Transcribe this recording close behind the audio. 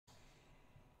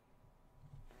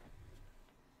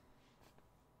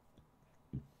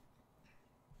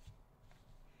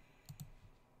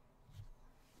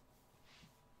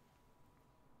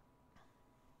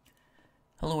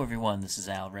Hello everyone, this is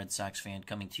Al, Red Sox fan,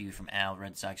 coming to you from Al,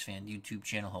 Red Sox fan YouTube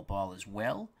channel. Hope all is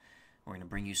well. We're going to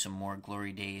bring you some more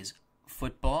Glory Days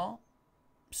football,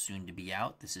 soon to be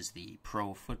out. This is the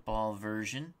pro football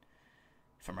version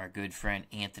from our good friend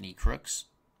Anthony Crooks,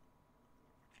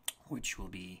 which will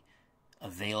be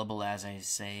available, as I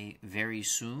say, very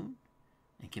soon.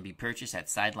 It can be purchased at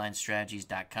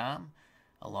sidelinestrategies.com,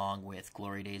 along with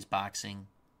Glory Days boxing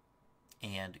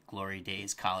and Glory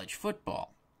Days college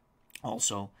football.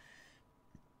 Also,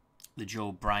 the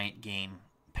Joe Bryant game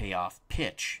payoff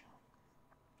pitch,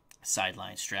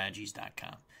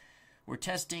 sidelinestrategies.com. We're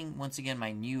testing, once again,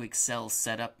 my new Excel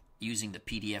setup using the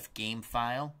PDF game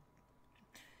file.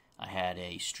 I had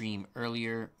a stream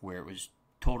earlier where it was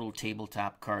total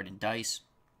tabletop card and dice.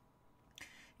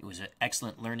 It was an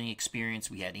excellent learning experience.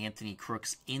 We had Anthony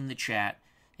Crooks in the chat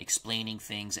explaining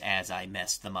things as I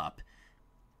messed them up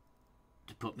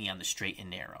to put me on the straight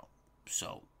and narrow.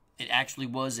 So it actually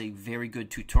was a very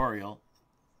good tutorial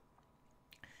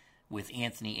with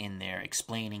Anthony in there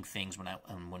explaining things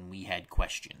when we had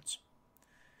questions.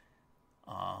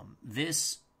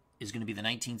 This is going to be the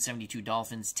 1972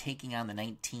 Dolphins taking on the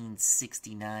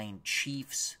 1969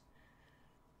 Chiefs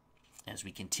as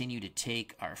we continue to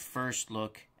take our first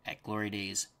look at Glory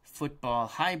Days football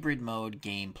hybrid mode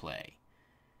gameplay.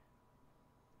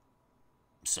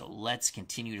 So let's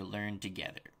continue to learn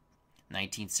together.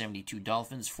 1972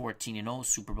 Dolphins, 14-0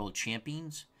 Super Bowl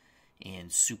champions in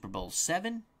Super Bowl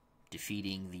VII,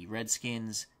 defeating the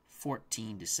Redskins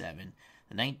 14-7.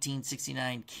 The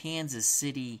 1969 Kansas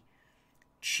City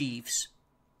Chiefs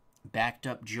backed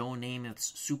up Joe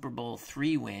Namath's Super Bowl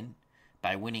III win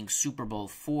by winning Super Bowl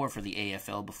IV for the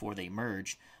AFL before they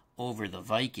merged over the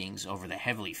Vikings, over the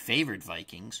heavily favored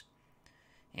Vikings,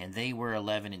 and they were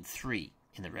 11-3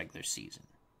 in the regular season.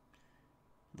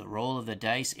 The roll of the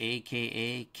dice,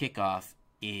 a.k.a. Kickoff,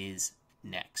 is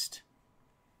next.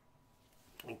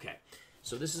 Okay,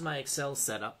 so this is my Excel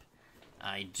setup.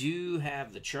 I do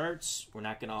have the charts. We're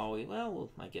not going to always,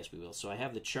 well, I guess we will. So I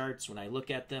have the charts. When I look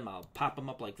at them, I'll pop them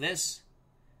up like this.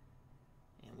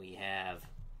 And we have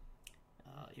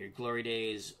your Glory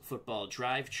Days football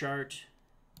drive chart,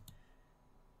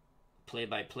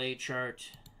 play-by-play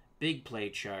chart, big play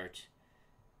chart,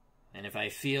 and if I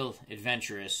feel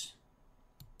adventurous,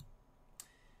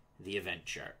 the event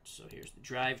chart. So here's the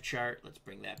drive chart. Let's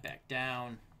bring that back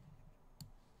down.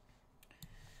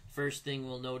 First thing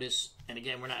we'll notice, and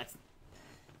again,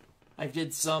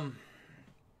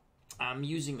 I'm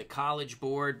using the college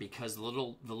board because the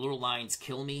little lines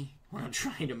kill me when I'm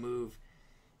trying to move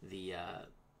the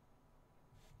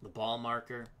ball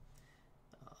marker.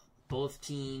 Both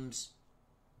teams,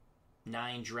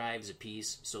 9 drives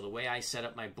apiece. So the way I set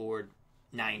up my board,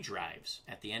 9 drives.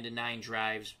 At the end of 9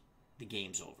 drives, the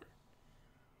game's over.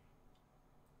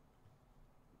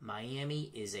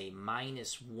 Miami is a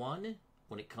 -1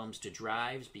 when it comes to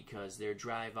drives because their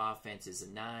drive offense is a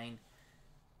 9.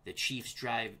 The Chiefs'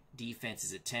 drive defense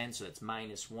is a 10, so that's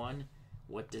 -1.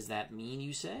 What does that mean,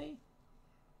 you say?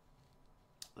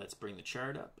 Let's bring the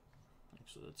chart up.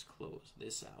 Actually, let's close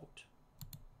this out.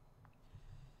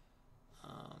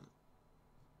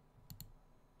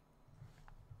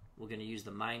 We're going to use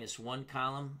the -1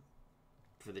 column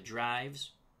for the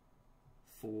drives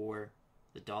for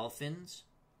the Dolphins.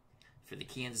 For the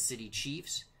Kansas City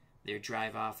Chiefs, their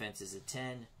drive offense is a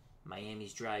 10.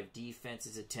 Miami's drive defense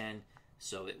is a 10.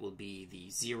 So it will be the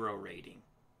 0 rating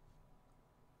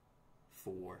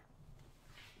for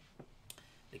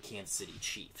the Kansas City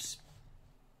Chiefs.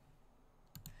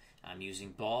 I'm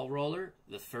using ball roller.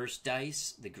 The first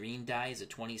dice, the green die, is a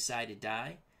 20-sided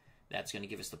die. That's going to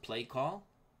give us the play call.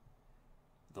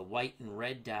 The white and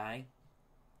red die,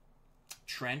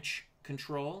 trench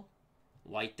control.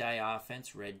 White die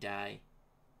offense, red die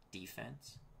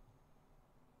defense.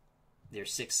 They're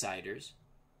 6-siders.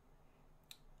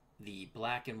 The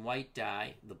black and white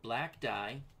die, the black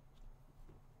die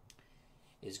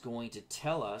is going to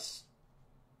tell us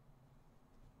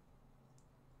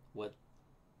what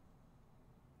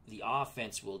the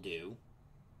offense will do,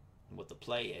 what the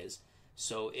play is.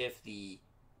 So if the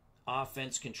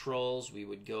offense controls, we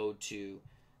would go to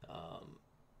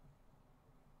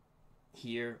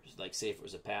here, like say if it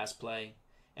was a pass play.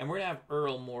 And we're going to have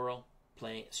Earl Morrall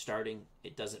starting.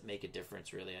 It doesn't make a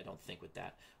difference, really, I don't think, with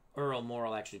that. Earl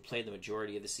Morrall actually played the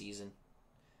majority of the season.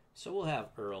 So we'll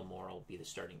have Earl Morrall be the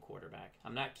starting quarterback.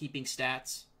 I'm not keeping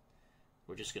stats.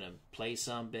 We're just going to play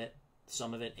some of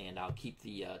it, and I'll keep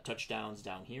the touchdowns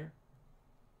down here.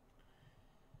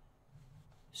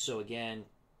 So again,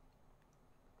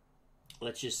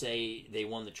 let's just say they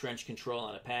won the trench control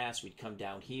on a pass. We'd come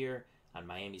down here on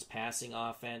Miami's passing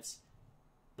offense.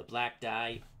 The black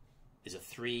die is a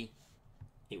 3.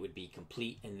 It would be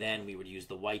complete, and then we would use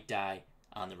the white die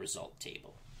on the result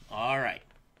table. All right.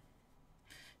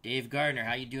 Dave Gardner,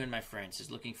 how you doing, my friend?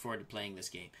 Says, looking forward to playing this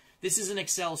game. This is an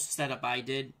Excel setup I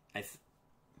did.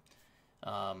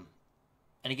 And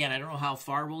again, I don't know how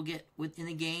far we'll get within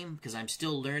the game because I'm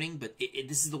still learning, but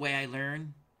this is the way I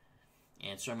learn.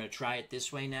 And so I'm going to try it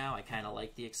this way now. I kind of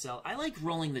like the Excel. I like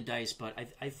rolling the dice, but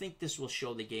I think this will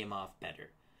show the game off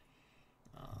better.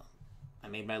 I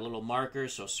made my little marker,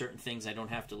 so certain things I don't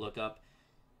have to look up.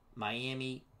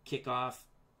 Miami kickoff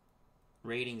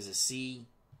rating is a C.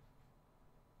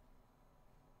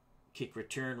 Kick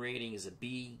return rating is a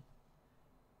B.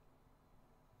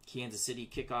 Kansas City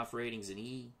kickoff rating is an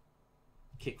E.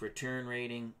 Kick return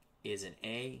rating is an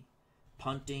A.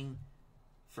 Punting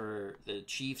for the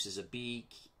Chiefs is a B.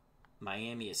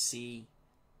 Miami a C.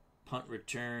 Punt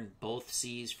return, both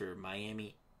C's for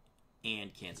Miami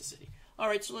and Kansas City. All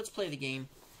right, so let's play the game.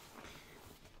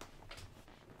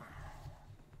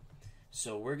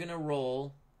 So we're going to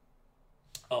roll.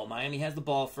 Oh, Miami has the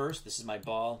ball first. This is my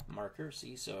ball marker.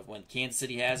 See, so if when Kansas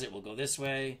City has it, we'll go this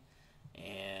way.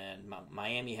 And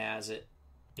Miami has it.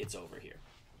 It's over here.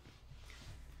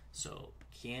 So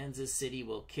Kansas City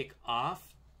will kick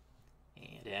off.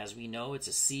 And as we know, it's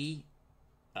a C.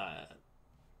 An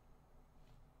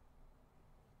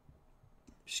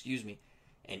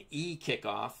E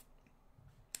kickoff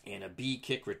and a B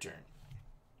kick return.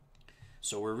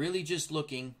 So we're really just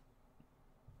looking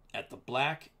at the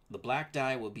black. The black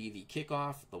die will be the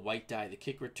kickoff, the white die the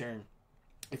kick return.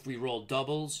 If we roll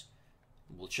doubles,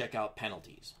 we'll check out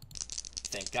penalties.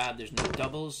 Thank God there's no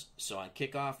doubles, so on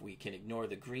kickoff we can ignore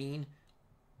the green,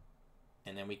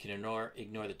 and then we can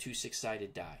ignore the two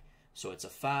six-sided die. So it's a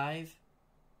 5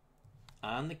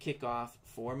 on the kickoff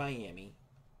for Miami.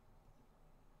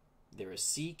 They're a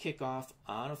C kickoff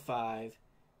on a 5.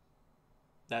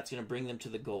 That's going to bring them to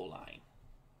the goal line.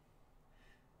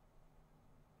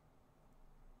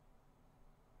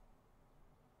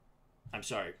 I'm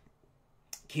sorry.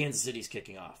 Kansas City's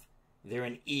kicking off. They're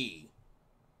an E.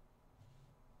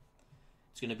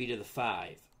 It's going to be to the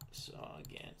 5. So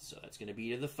that's going to be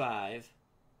to the 5.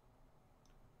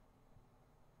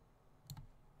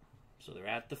 So they're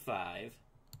at the 5.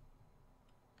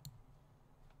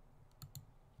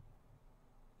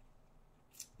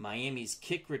 Miami's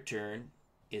kick return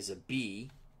is a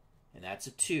B, and that's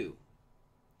a 2.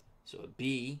 So a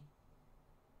B,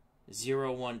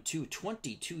 0, 1, 2,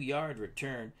 22-yard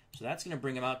return. So that's going to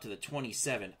bring them out to the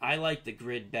 27. I like the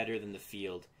grid better than the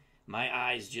field. My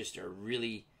eyes just are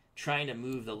really trying to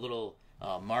move the little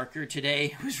marker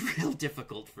today. It was real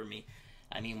difficult for me.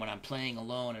 I mean, when I'm playing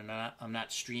alone and I'm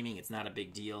not streaming, it's not a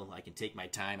big deal. I can take my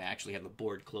time. I actually have the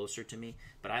board closer to me.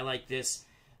 But I like this.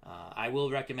 I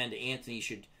will recommend Anthony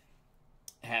should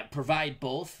provide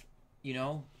both,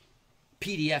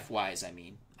 PDF-wise, I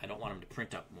mean. I don't want him to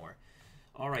print up more.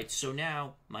 All right, so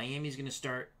now Miami's going to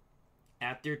start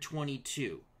at their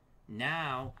 22.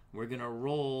 Now we're going to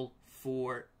roll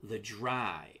for the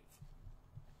drive.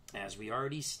 As we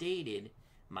already stated,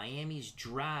 Miami's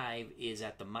drive is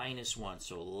at the -1.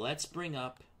 So let's bring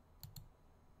up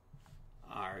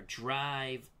our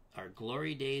drive, our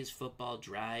Glory Days football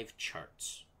drive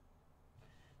charts.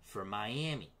 For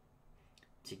Miami,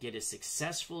 to get a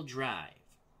successful drive,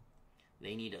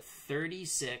 they need a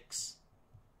 36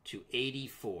 to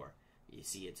 84. You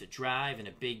see, it's a drive and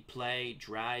a big play,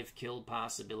 drive, kill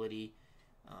possibility,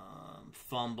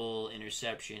 fumble,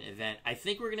 interception, event. I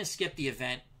think we're going to skip the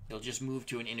event. They'll just move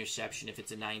to an interception if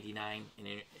it's a 99,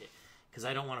 because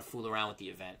I don't want to fool around with the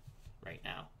event right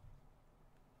now.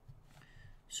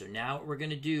 So now what we're going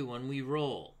to do when we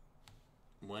roll,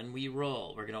 we're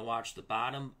going to watch the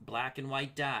bottom black and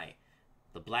white die.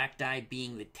 The black die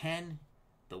being the 10,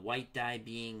 the white die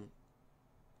being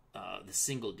the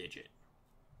single digit.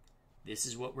 This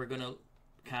is what we're going to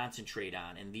concentrate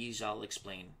on, and these I'll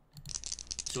explain.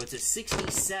 So it's a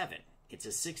 67. It's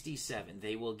a 67.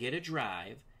 They will get a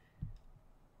drive.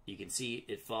 You can see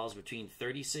it falls between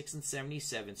 36 and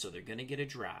 77, so they're going to get a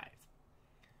drive.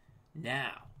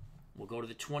 Now, we'll go to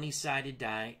the 20-sided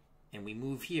die, and we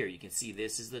move here. You can see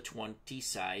this is the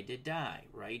 20-sided die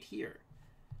right here.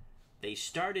 They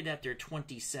started at their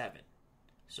 27,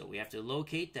 so we have to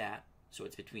locate that. So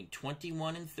it's between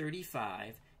 21 and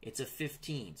 35. It's a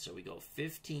 15, so we go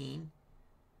 15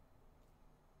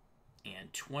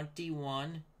 and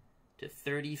 21 to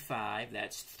 35.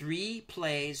 That's 3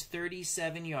 plays,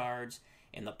 37 yards,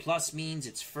 and the plus means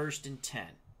it's 1st and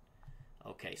 10.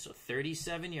 Okay, so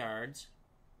 37 yards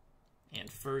and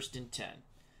 1st and 10.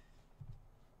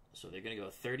 So they're going to go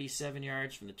 37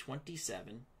 yards from the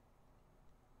 27.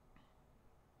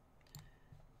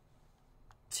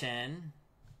 10,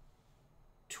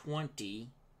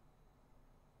 20,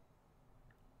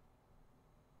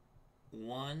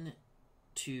 1,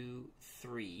 2,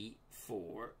 3,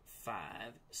 4, 5,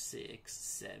 6,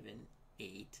 7,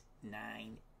 8,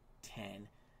 9, 10,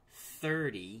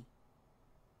 30.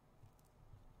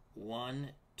 1,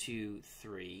 2,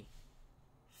 3,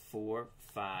 4,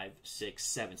 5, 6,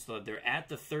 7. So they're at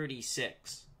the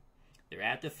 36. They're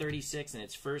at the 36, and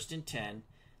it's 1st and 10.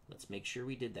 Let's make sure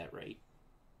we did that right.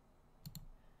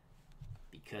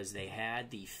 Because they had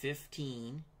the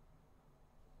 15.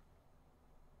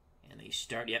 And they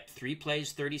start, yep, 3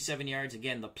 plays, 37 yards.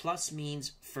 Again, the plus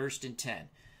means 1st and 10.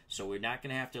 So we're not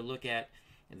going to have to look at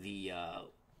the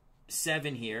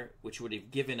 7 here, which would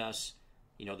have given us,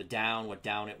 you know, the down, what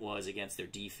down it was against their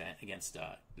defense, against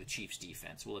the Chiefs'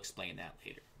 defense. We'll explain that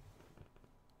later.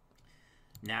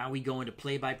 Now we go into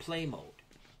play-by-play mode.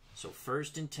 So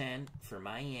 1st and 10 for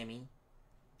Miami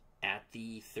at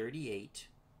the 38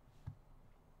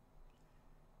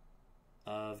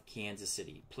 of Kansas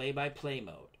City. Play-by-play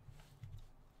mode.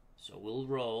 So we'll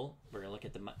roll. We're going to look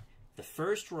at the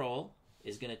first roll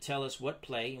is going to tell us what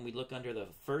play, and we look under the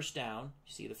first down.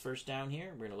 You see the first down here?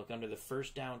 We're going to look under the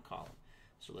first down column.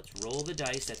 So let's roll the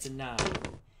dice. That's a 9.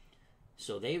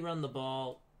 So they run the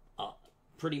ball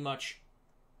pretty much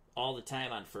all the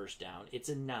time on first down. It's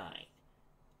a 9.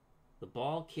 The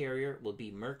ball carrier will be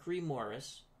Mercury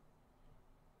Morris,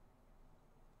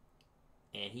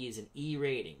 and he is an E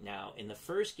rating. Now, in the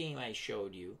first game I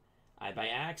showed you, I by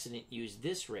accident used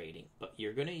this rating, but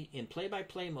you're going to, in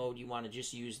play-by-play mode, you want to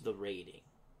just use the rating.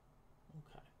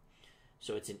 Okay.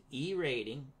 So it's an E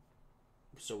rating.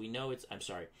 So we know it's, I'm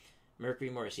sorry, Mercury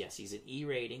Morris, yes, he's an E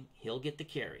rating. He'll get the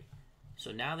carry.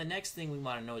 So now the next thing we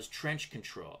want to know is trench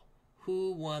control.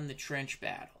 Who won the trench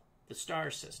battle? The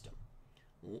star system.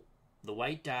 The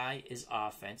white die is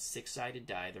offense, 6-sided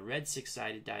die. The red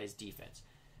 6-sided die is defense.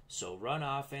 So run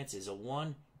offense is a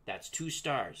 1. That's 2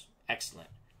 stars. Excellent.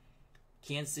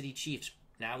 Kansas City Chiefs.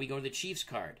 Now we go to the Chiefs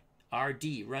card.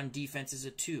 RD, run defense is a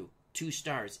 2. 2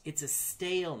 stars. It's a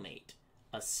stalemate.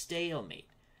 A stalemate.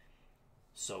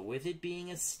 So with it being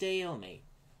a stalemate,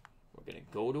 we're going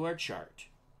to go to our chart.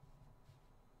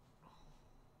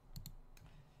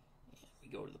 And we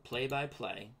go to the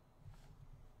play-by-play.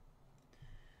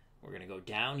 We're going to go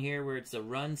down here where it's the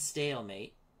run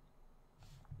stalemate.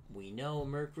 We know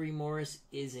Mercury Morris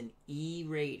is an E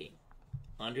rating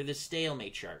under the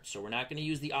stalemate chart. So we're not going to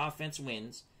use the offense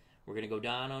wins. We're going to go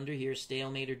down under here,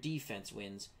 stalemate or defense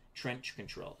wins, trench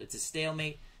control. It's a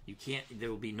stalemate. You can't, there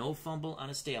will be no fumble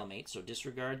on a stalemate, so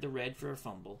disregard the red for a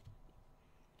fumble.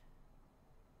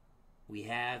 We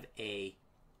have a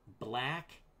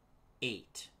black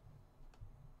 8.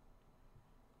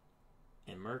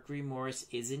 And Mercury Morris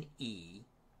is an E.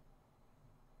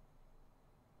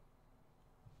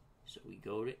 So we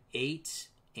go to 8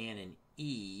 and an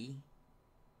E.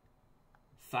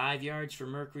 5 yards for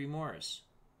Mercury Morris.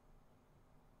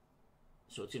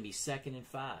 So it's going to be 2nd and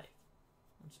 5.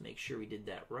 Let's make sure we did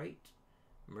that right.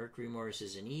 Mercury Morris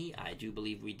is an E. I do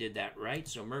believe we did that right.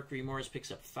 So Mercury Morris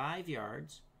picks up 5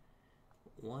 yards.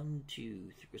 1,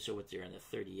 2, 3. So what's there on the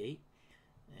 38?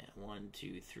 1,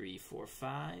 2, 3, 4,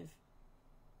 5.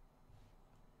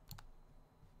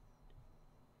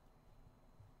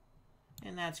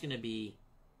 And that's going to be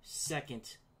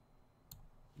 2nd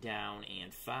down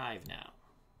and 5 now.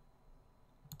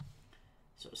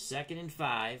 So 2nd and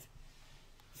 5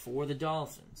 for the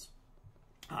Dolphins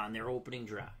on their opening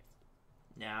drive.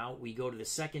 Now we go to the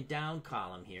 2nd down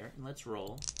column here, and let's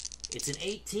roll. It's an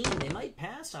 18. They might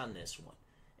pass on this one.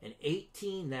 An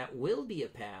 18, that will be a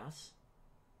pass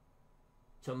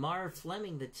to Marv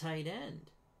Fleming, the tight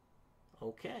end.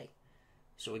 Okay.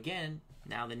 So again,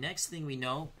 now the next thing we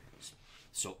know,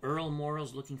 so Earl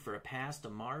Morrill's looking for a pass to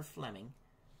Marv Fleming.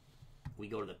 We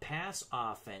go to the pass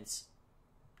offense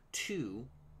 2.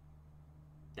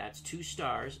 That's 2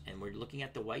 stars, and we're looking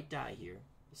at the white die here,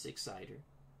 the 6-sider.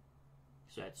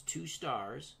 So that's 2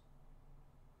 stars.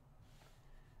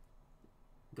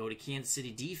 Go to Kansas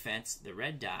City defense, the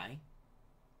red die.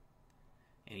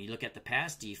 And you look at the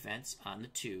pass defense on the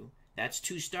 2. That's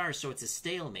 2 stars, so it's a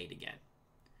stalemate again.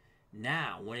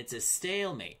 Now, when it's a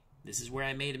stalemate, this is where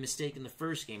I made a mistake in the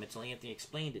first game until Anthony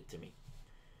explained it to me.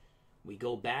 We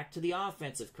go back to the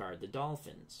offensive card, the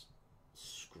Dolphins.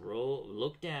 Scroll,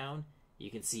 look down. You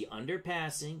can see under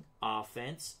passing,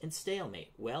 offense, and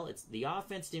stalemate. Well, it's the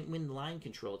offense didn't win the line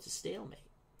control. It's a stalemate.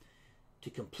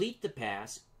 To complete the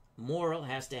pass, Morrill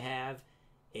has to have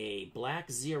a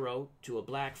black 0 to a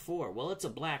black 4. Well, it's a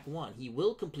black 1. He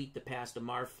will complete the pass to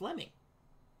Marv Fleming.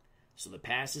 So the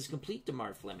pass is complete to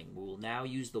Marv Fleming. We will now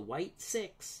use the white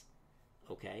 6,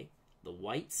 okay, the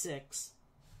white 6.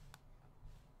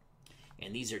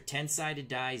 And these are 10-sided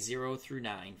die, 0 through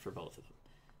 9 for both of them.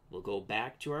 We'll go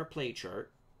back to our play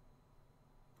chart.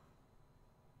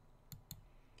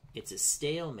 It's a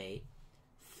stalemate.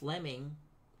 Fleming,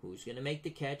 who's going to make the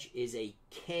catch, is a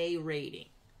K rating.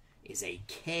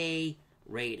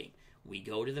 We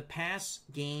go to the pass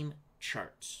game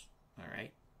charts. All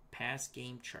right? Pass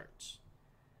game charts.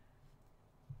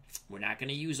 We're not going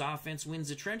to use offense wins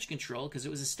the trench control because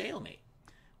it was a stalemate.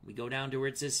 We go down to where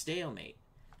it says stalemate.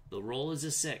 The roll is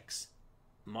a 6.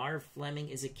 Marv Fleming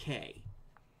is a K.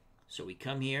 So we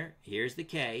come here. Here's the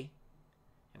K.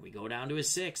 And we go down to a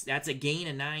 6. That's a gain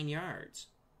of 9 yards.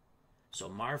 So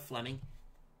Marv Fleming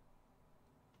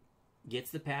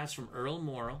gets the pass from Earl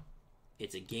Morrill.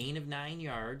 It's a gain of 9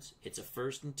 yards. It's a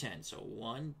 1st and 10. So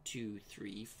 1, 2,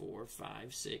 3, 4,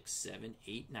 5, 6, 7,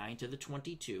 8, 9 to the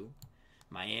 22.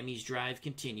 Miami's drive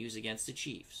continues against the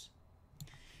Chiefs.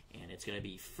 And it's going to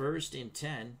be 1st and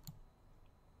 10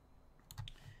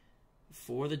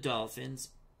 for the Dolphins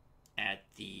at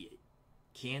the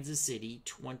Kansas City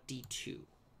 22.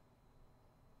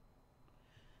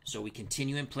 So we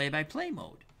continue in play-by-play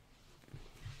mode.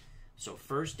 So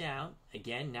first down,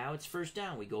 again, now it's first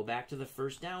down. We go back to the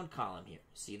first down column here.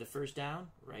 See the first down?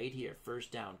 Right here,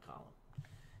 first down column.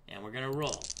 And we're going to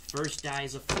roll. First die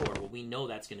is a 4. Well, we know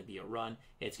that's going to be a run.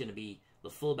 It's going to be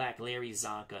the fullback, Larry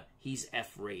Zonka. He's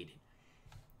F-rated.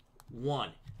 1.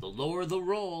 The lower the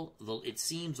roll, it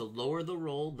seems the lower the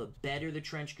roll, the better the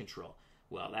trench control.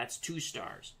 Well, that's 2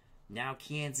 stars. Now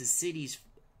Kansas City's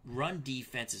run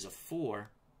defense is a 4.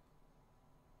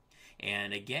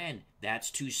 And again,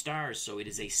 that's 2 stars, so it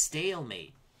is a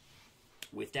stalemate.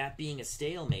 With that being a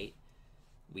stalemate,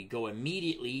 we go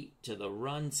immediately to the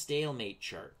run stalemate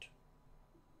chart.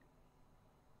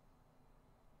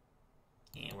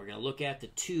 And we're going to look at the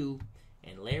 2,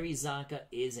 and Larry Zonka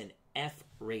is an F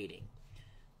rating.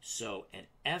 So an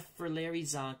F for Larry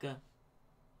Zonka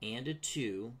and a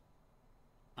 2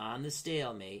 on the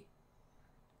stalemate.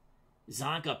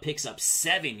 Zonka picks up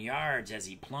 7 yards as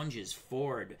he plunges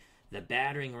forward. The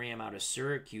battering ram out of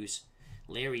Syracuse,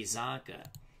 Larry Zonka.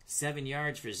 7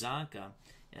 yards for Zonka,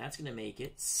 and that's going to make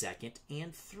it 2nd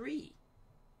and 3.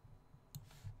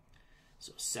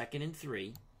 So 2nd and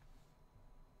 3.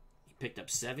 He picked up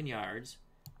 7 yards.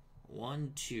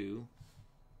 1, 2,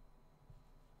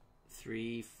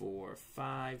 3, 4,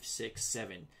 5, 6,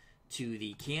 7. To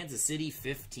the Kansas City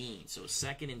 15. So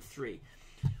 2nd and 3.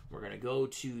 We're going to go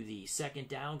to the second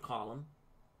down column.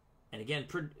 And again,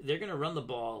 they're going to run the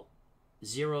ball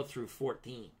 0 through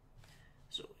 14.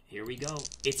 So here we go.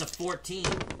 It's a 14.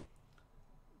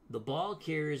 The ball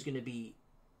carrier is going to be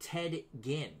Ted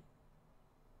Ginn.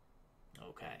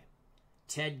 Okay.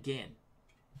 Ted Ginn.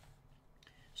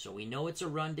 So we know it's a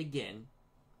run to Ginn.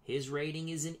 His rating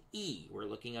is an E. We're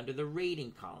looking under the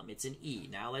rating column. It's an E.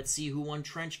 Now let's see who won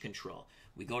trench control.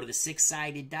 We go to the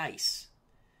 6-sided dice.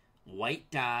 White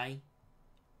die,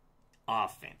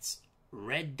 offense.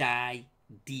 Red die,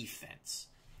 defense.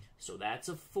 So that's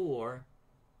a 4.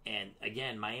 And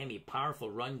again, Miami, powerful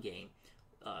run game.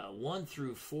 1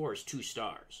 through 4 is 2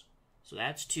 stars. So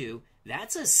that's 2.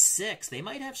 That's a 6. They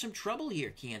might have some trouble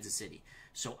here, Kansas City.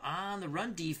 So on the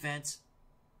run defense,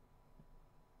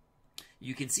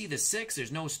 you can see the 6.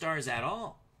 There's no stars at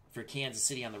all for Kansas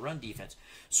City on the run defense.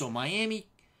 So Miami,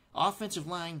 offensive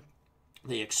line,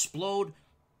 they explode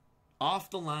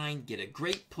off the line, get a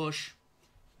great push.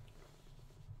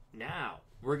 Now,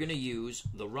 we're going to use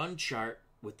the run chart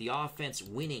with the offense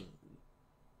winning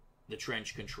the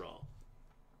trench control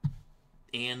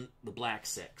and the black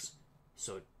 6.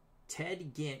 So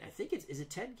Ted Ginn, I think is it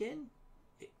Ted Ginn?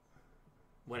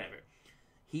 Whatever.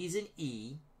 He's an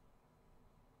E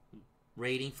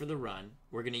rating for the run.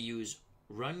 We're going to use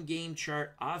run game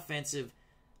chart offense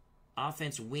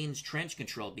wins trench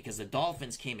control because the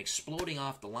Dolphins came exploding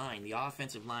off the line. The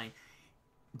offensive line,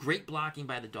 great blocking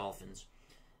by the Dolphins.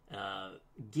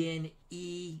 Ginn,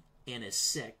 E, and a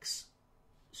 6.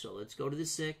 So let's go to the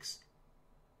 6.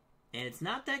 And it's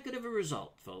not that good of a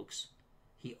result, folks.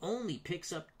 He only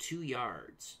picks up 2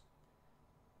 yards.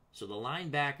 So the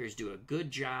linebackers do a good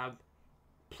job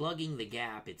plugging the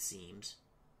gap, it seems.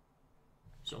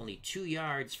 So only 2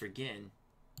 yards for Ginn.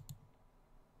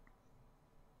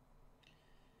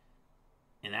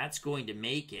 And that's going to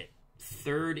make it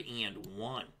 3rd and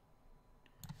 1.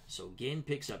 So Ginn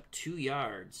picks up 2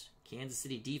 yards. Kansas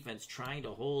City defense trying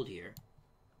to hold here.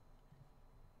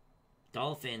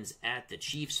 Dolphins at the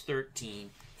Chiefs 13.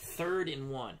 3rd and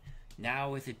 1.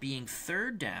 Now with it being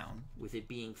third down,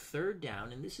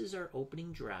 and this is our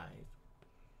opening drive,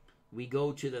 we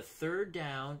go to the 3rd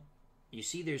down. You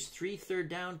see there's 3 third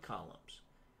down columns.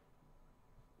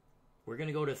 we're going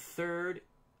to go to third,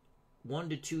 1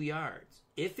 to 2 yards.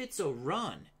 If it's a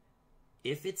run,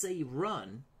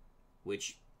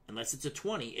 which unless it's a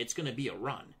 20, it's going to be a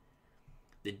run.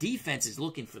 The defense is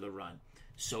looking for the run.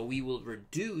 So we will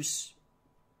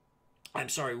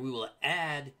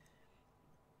add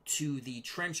to the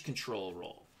trench control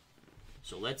roll.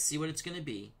 So let's see what it's going to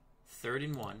be. 3rd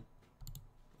and 1.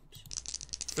 Oops.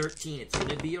 13, it's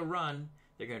going to be a run.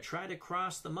 They're going to try to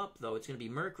cross them up, though. It's going to be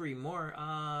Mercury Moore.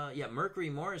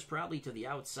 Mercury Moore is probably to the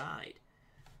outside.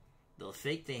 They'll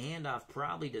fake the handoff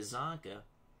probably to Zonka.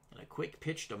 And a quick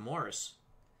pitch to Morris.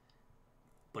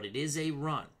 But it is a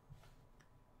run.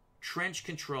 Trench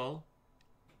control,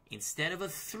 instead of a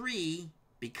 3,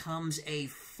 becomes a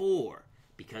 4.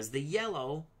 Because the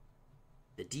yellow,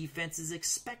 the defense is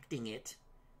expecting it.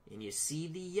 And you see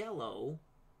the yellow.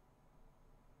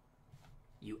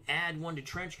 You add 1 to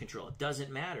trench control. It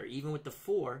doesn't matter. Even with the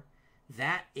 4,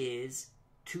 that is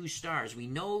 2 stars. We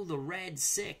know the red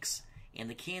 6 and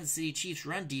the Kansas City Chiefs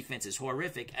run defense is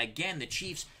horrific. Again, the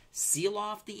Chiefs seal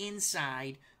off the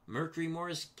inside. Mercury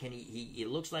Morris, it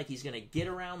looks like he's going to get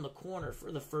around the corner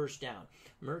for the first down.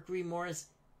 Mercury Morris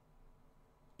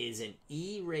is an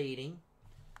E rating.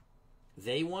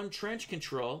 They won trench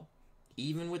control,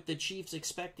 even with the Chiefs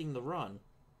expecting the run.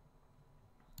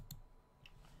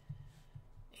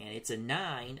 And it's a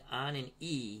 9 on an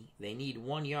E. They need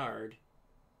 1 yard.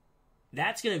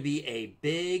 That's going to be a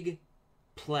big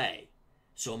play.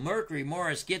 So Mercury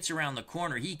Morris gets around the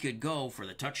corner. He could go for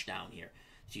the touchdown here.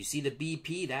 So you see the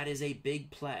BP, that is a big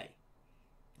play.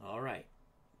 All right.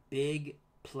 Big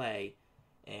play.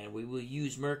 And we will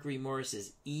use Mercury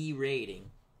Morris's E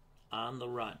rating on the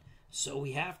run. So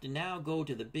we have to now go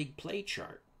to the big play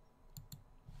chart.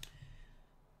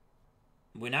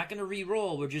 We're not going to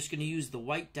re-roll. We're just going to use the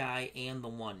white die and the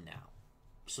 1 now.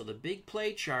 So the big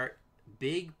play chart,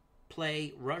 big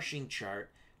play rushing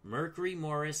chart, Mercury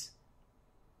Morris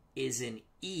is an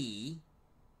E.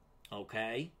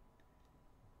 Okay.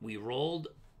 We rolled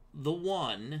the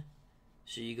 1.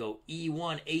 So you go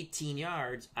E1, 18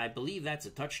 yards. I believe that's a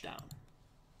touchdown.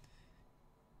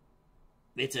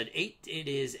 It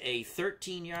is a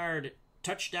 13-yard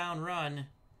touchdown run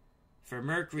for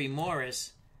Mercury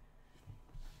Morris.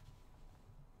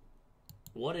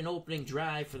 What an opening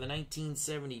drive for the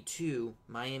 1972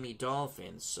 Miami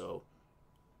Dolphins. So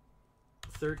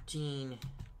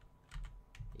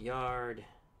 13-yard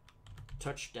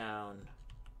touchdown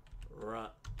run.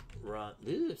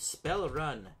 Ooh, spell a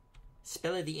run.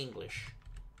 Spell it the English.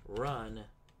 Run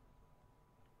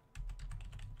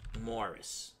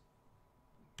Morris.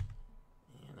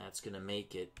 And that's going to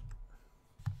make it,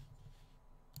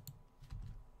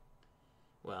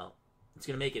 well, it's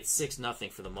going to make it 6-0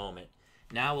 for the moment.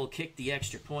 Now we'll kick the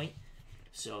extra point.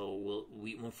 So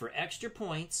for extra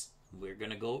points, we're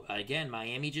going to go, again,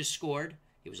 Miami just scored.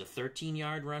 It was a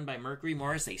 13-yard run by Mercury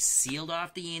Morris. They sealed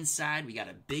off the inside. We got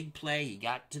a big play. He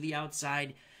got to the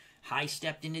outside,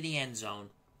 high-stepped into the end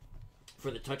zone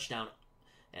for the touchdown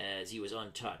as he was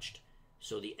untouched.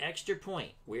 So the extra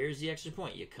point, where's the extra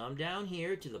point? You come down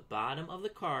here to the bottom of the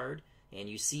card, and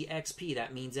you see XP.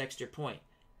 That means extra point.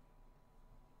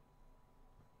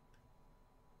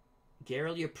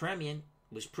 Garrel Premium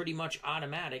was pretty much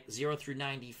automatic, 0 through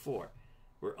 94.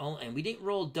 And we didn't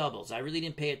roll doubles. I really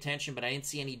didn't pay attention, but I didn't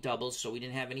see any doubles, so we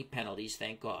didn't have any penalties,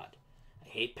 thank God. I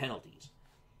hate penalties.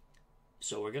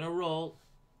 So we're going to roll.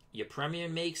 Your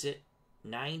Premium makes it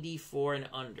 94 and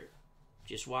under.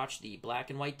 Just watch the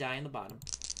black and white die in the bottom.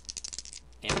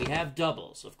 And we have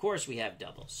doubles. Of course we have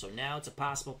doubles. So now it's a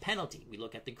possible penalty. We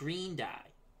look at the green die.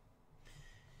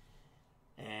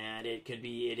 And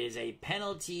it is a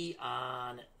penalty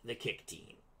on the kick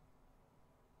team.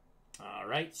 All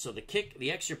right, so the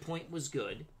extra point was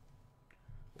good.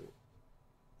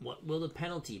 What will the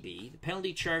penalty be? The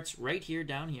penalty chart's right here,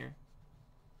 down here.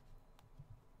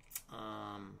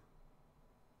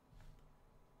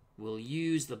 We'll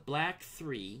use the black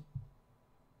 3.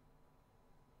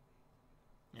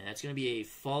 And that's going to be a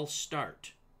false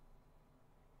start.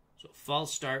 So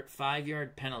false start,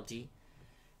 5-yard penalty.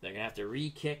 They're going to have to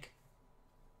re-kick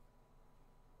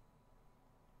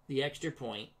the extra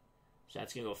point. So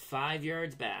that's going to go 5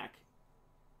 yards back.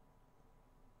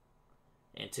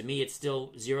 And to me, it's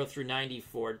still 0 through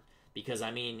 94 because,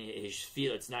 I mean,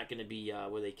 it's not going to be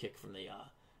where they kick from the...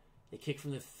 They kick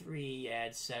from the 3,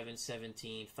 add 7,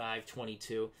 17, 5,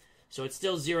 22. So it's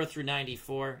still 0 through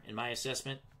 94 in my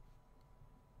assessment.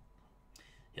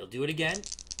 He'll do it again.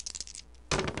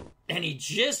 And he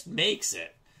just makes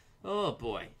it. Oh,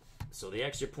 boy. So the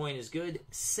extra point is good.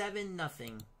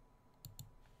 7-0.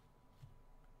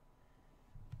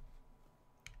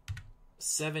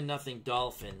 7-0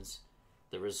 Dolphins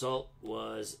The result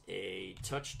was a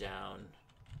touchdown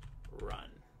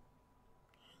run.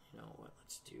 You know what?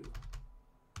 Let's do...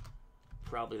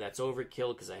 Probably that's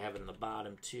overkill because I have it in the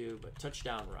bottom too, but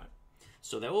touchdown run.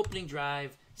 So the opening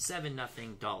drive,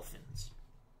 7-0 Dolphins.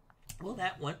 Well,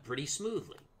 that went pretty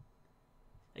smoothly.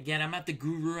 Again, I'm not the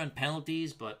guru on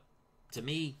penalties, but to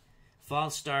me,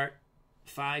 false start,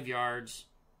 5 yards.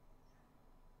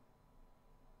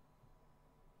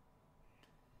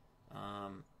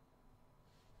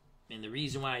 And the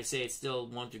reason why I say it's still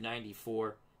 1 through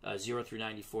 94, 0 through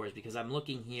 94 is because I'm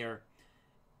looking here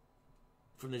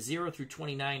from the 0 through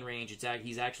 29 range.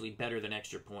 He's actually better than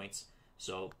extra points.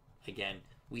 So, again,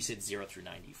 we said 0 through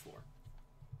 94.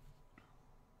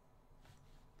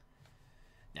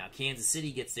 Now, Kansas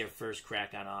City gets their first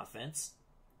crack on offense.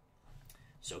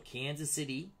 So, Kansas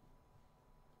City,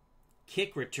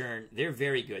 kick return, they're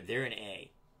very good. They're an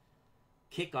A.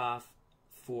 Kickoff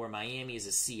for Miami is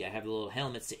a C. I have the little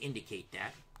helmets to indicate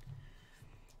that.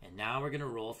 And now we're going to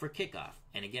roll for kickoff.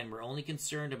 And again, we're only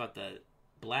concerned about the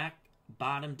black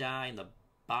bottom die and the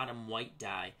bottom white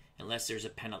die unless there's a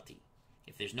penalty.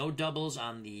 If there's no doubles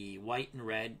on the white and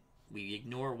red, we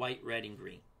ignore white, red, and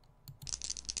green.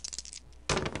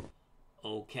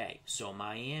 Okay, so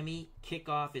Miami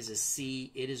kickoff is a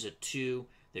C. It is a 2.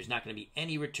 There's not going to be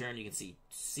any return. You can see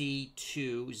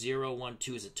C2, 0, 1,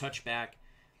 2 is a touchback.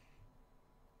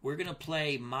 We're going to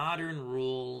play modern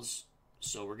rules,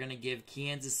 so we're going to give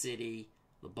Kansas City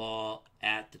the ball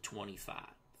at the 25.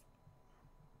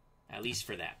 At least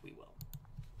for that, we will.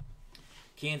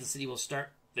 Kansas City will start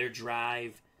their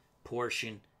drive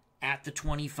portion at the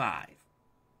 25.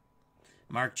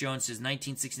 Mark Jones says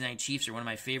 1969 Chiefs are one of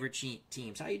my favorite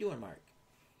teams. How you doing, Mark?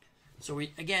 So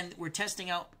we're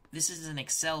testing out. This is an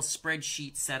Excel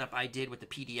spreadsheet setup I did with the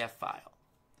PDF file.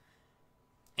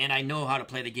 And I know how to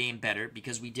play the game better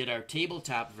because we did our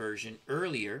tabletop version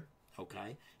earlier,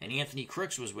 okay? And Anthony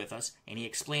Crooks was with us, and he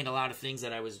explained a lot of things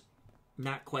that I was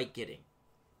not quite getting.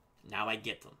 Now I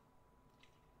get them.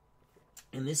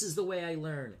 And this is the way I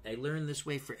learn. I learn this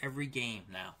way for every game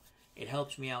now. It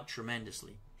helps me out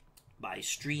tremendously by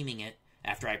streaming it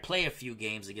after I play a few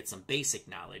games to get some basic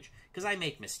knowledge because I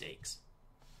make mistakes.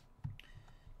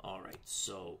 All right,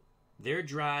 so their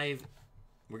drive,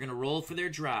 we're going to roll for their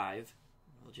drive.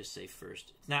 We'll just say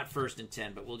first. It's not 1st and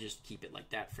 10, but we'll just keep it like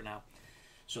that for now.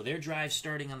 So their drive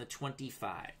starting on the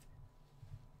 25.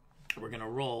 We're going to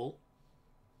roll.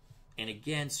 And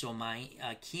again, so my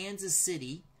Kansas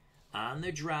City on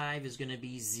the drive is going to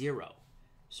be 0.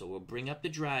 So we'll bring up the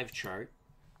drive chart.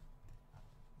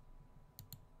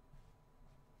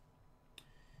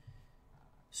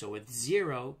 So with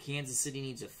 0, Kansas City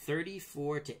needs a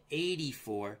 34 to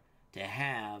 84 to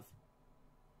have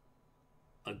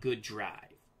a good drive.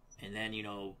 And then, you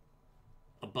know,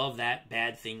 above that,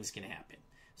 bad things can happen.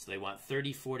 So they want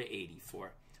 34 to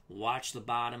 84. Watch the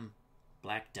bottom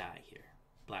black die here.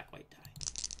 Black-white die.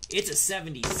 It's a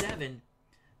 77.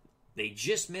 They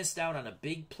just missed out on a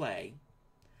big play.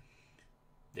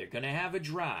 They're going to have a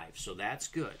drive, so that's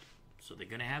good. So they're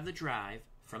going to have the drive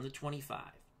from the 25.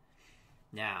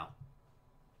 Now,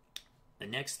 the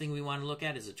next thing we want to look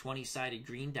at is a 20-sided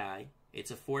green die.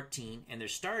 It's a 14, and they're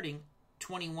starting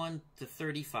 21 to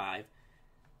 35.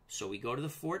 So we go to the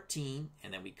 14,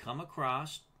 and then we come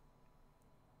across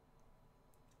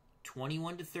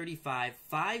 21 to 35.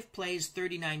 5 plays,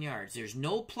 39 yards. There's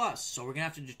no plus, so we're going to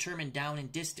have to determine down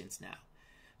and distance now.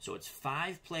 So it's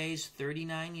 5 plays,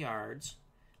 39 yards.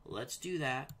 Let's do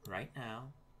that right now.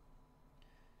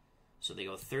 So they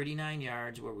go 39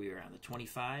 yards where we were on the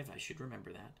 25. I should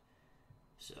remember that.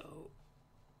 So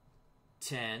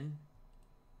 10,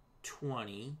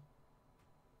 20,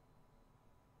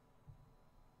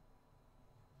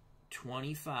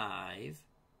 25,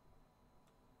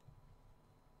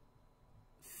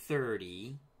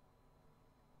 30,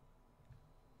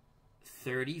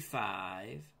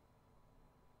 35.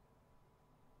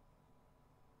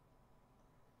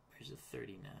 Where's the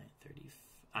 39, 30?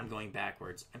 I'm going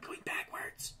backwards. I'm going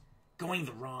backwards. Going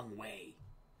the wrong way.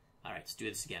 All right, let's do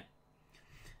this again.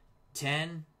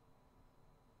 10.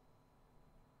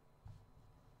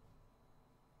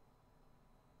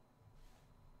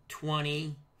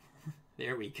 20.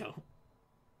 There we go.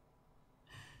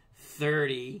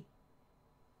 30.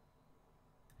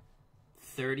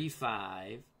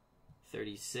 35.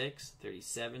 36.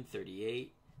 37.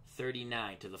 38.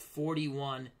 39. To the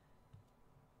 41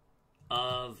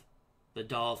 of the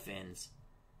Dolphins.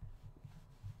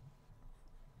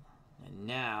 And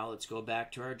now let's go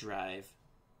back to our drive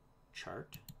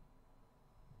chart.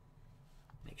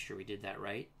 Make sure we did that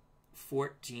right.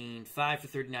 14, 5 for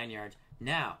 39 yards.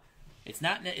 Now, It's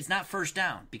not first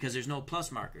down because there's no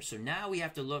plus marker. So now we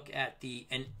have to look at the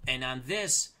and on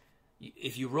this,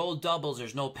 if you roll doubles,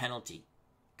 there's no penalty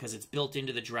because it's built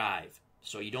into the drive.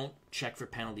 So you don't check for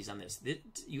penalties on this.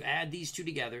 You add these two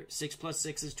together. 6 plus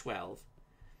 6 is 12.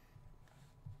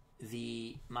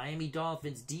 The Miami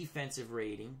Dolphins defensive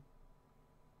rating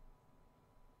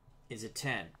is a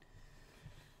 10.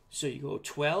 So you go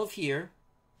 12 here,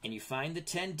 and you find the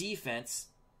 10 defense,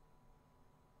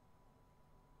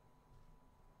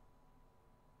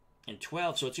 and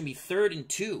 12. So it's going to be 3rd and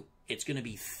 2. It's going to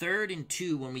be 3rd and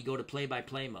 2 when we go to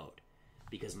play-by-play mode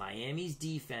because Miami's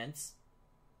defense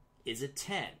is a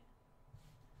 10.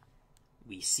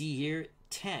 We see here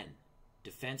 10.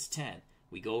 Defense 10.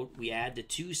 We add the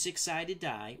 2 6-sided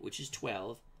die, which is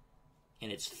 12,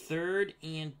 and it's 3rd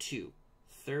and 2.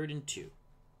 3rd and 2.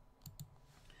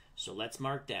 So let's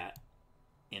mark that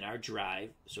in our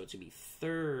drive. So it's going to be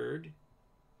 3rd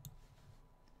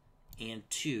and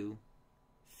 2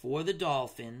 for the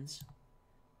Dolphins,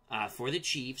 for the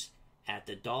Chiefs at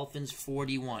the Dolphins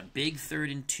 41. Big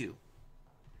 3rd and 2.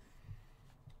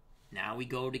 Now we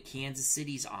go to Kansas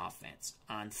City's offense.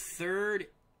 On 3rd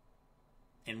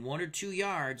and 1 or 2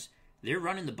 yards, they're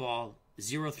running the ball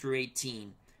 0 through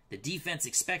 18. The defense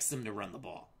expects them to run the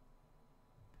ball.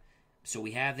 So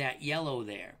we have that yellow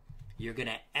there. You're going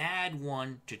to add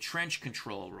 1 to trench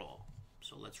control roll.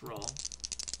 So let's roll.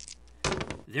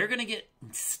 They're going to get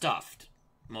stuffed,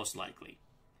 most likely,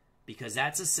 because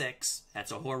that's a 6.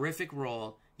 That's a horrific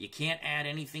roll. You can't add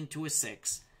anything to a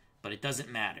 6, but it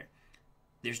doesn't matter.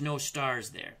 There's no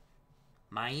stars there.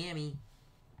 Miami,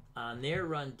 on their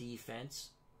run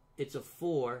defense, it's a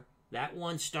 4. That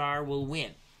 1 star will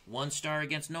win. 1 star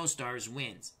against no stars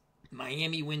wins.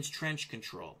 Miami wins trench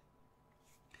control.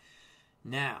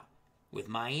 Now, with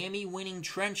Miami winning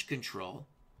trench control,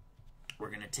 we're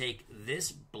going to take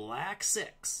this black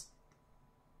 6.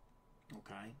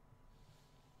 Okay?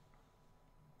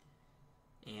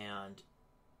 And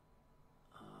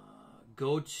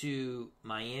go to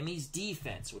Miami's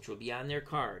defense, which will be on their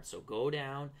card. So go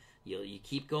down. You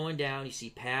keep going down. You see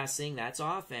passing. That's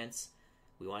offense.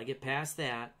 We want to get past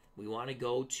that. We want to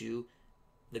go to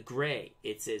the gray.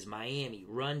 It says Miami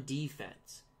run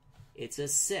defense. It's a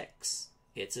 6.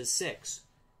 It's a 6.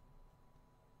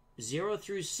 0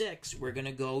 through 6, we're going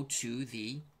to go to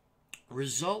the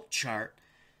result chart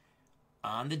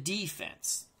on the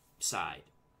defense side.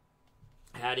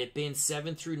 Had it been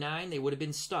 7 through 9, they would have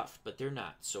been stuffed, but they're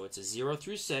not. So it's a 0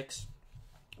 through 6.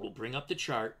 We'll bring up the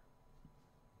chart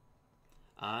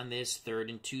on this 3rd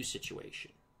and 2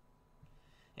 situation.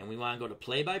 And we want to go to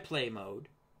play-by-play mode.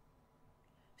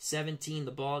 17,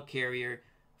 the ball carrier,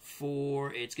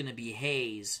 for it's going to be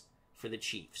Hayes for the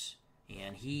Chiefs.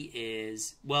 And he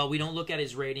is, well, we don't look at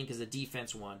his rating because the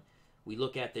defense won. We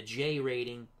look at the J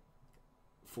rating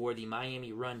for the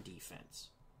Miami run defense.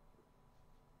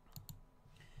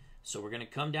 So we're going to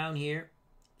come down here.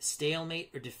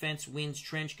 Stalemate or defense wins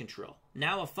trench control.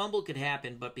 Now a fumble could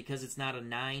happen, but because it's not a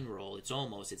 9 roll, it's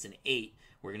an 8.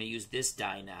 We're going to use this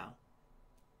die now.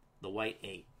 The white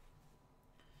 8.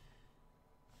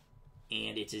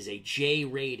 And it is a J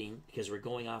rating because we're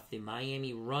going off the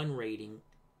Miami run rating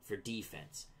for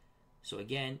defense. So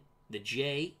again, the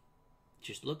J,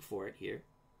 just look for it here,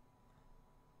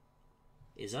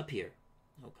 is up here.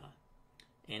 Okay.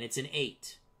 And it's an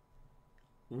 8.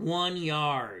 1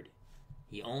 yard.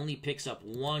 He only picks up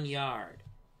 1 yard.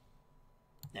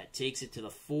 That takes it to the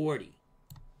 40.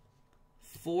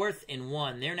 4th and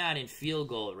 1. They're not in field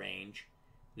goal range.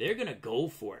 They're going to go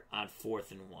for it on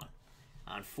 4th and 1.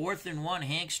 On 4th and 1,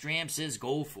 Hank Stram says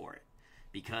go for it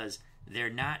because they're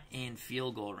not in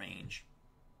field goal range.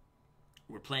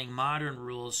 We're playing modern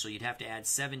rules, so you'd have to add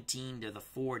 17 to the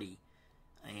 40,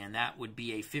 and that would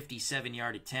be a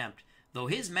 57-yard attempt. Though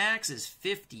his max is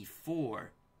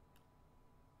 54.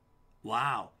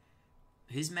 Wow.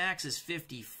 His max is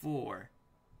 54.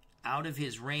 Out of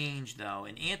his range, though.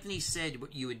 And Anthony said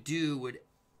what you would do would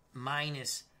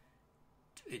minus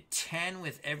 10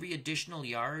 with every additional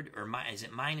yard, or is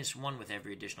it minus 1 with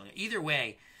every additional yard? Either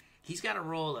way, he's got to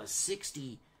roll a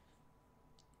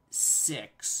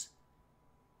 66,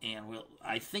 and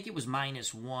I think it was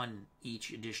minus 1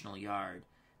 each additional yard.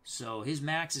 So his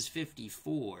max is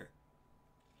 54.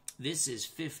 This is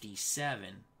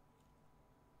 57.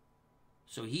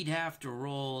 So he'd have to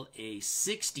roll a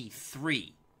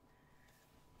 63.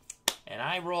 And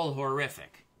I roll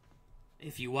horrific.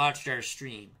 If you watched our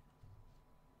stream,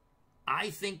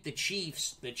 I think the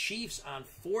Chiefs on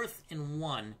 4th and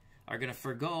 1 are going to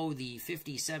forgo the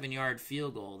 57-yard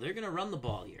field goal. They're going to run the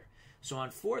ball here. So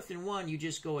on 4th and 1, you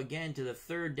just go again to the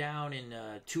 3rd down and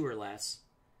 2 or less.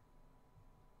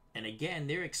 And again,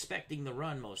 they're expecting the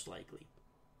run most likely,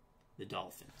 the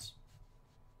Dolphins.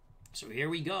 So here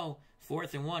we go.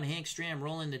 4th and 1. Hank Stram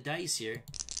rolling the dice here.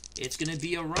 It's going to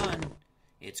be a run.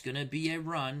 It's going to be a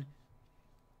run.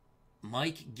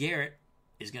 Mike Garrett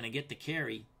is going to get the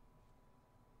carry.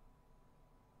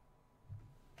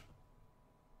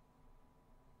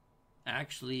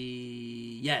 Actually,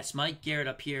 yes, Mike Garrett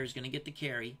up here is going to get the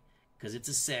carry because it's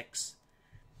a 6.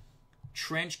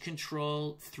 Trench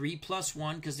control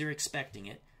 3+1 because they're expecting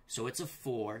it. So it's a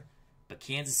 4. But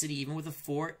Kansas City, even with a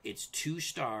 4, it's 2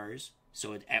 stars.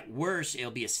 So at worst,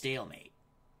 it'll be a stalemate.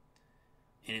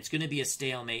 And it's going to be a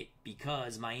stalemate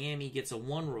because Miami gets a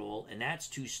 1 roll, and that's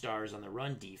 2 stars on the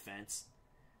run defense.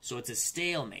 So it's a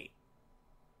stalemate.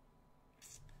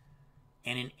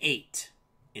 And an 8.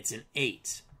 It's an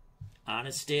 8 on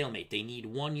a stalemate. They need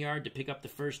 1 yard to pick up the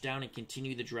first down and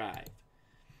continue the drive.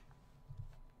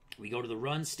 We go to the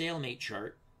run stalemate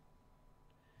chart.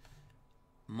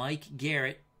 Mike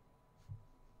Garrett.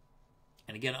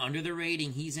 And again, under the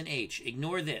rating, he's an H.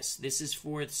 Ignore this. This is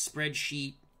for the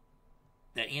spreadsheet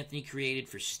that Anthony created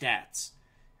for stats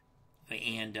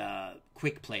and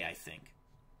quick play, I think.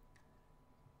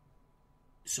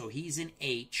 So he's an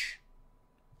H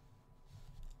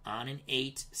on an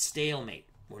 8 stalemate.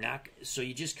 So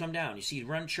you just come down. You see the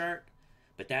run chart,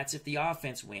 but that's if the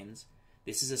offense wins.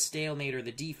 This is a stalemate or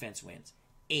the defense wins.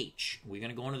 H. We're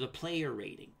going to go into the player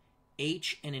rating.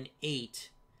 H and an 8.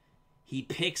 He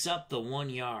picks up the 1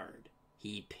 yard.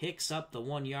 He picks up the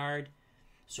 1 yard.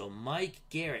 So Mike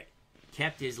Garrett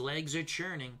kept his legs are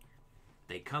churning.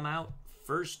 They come out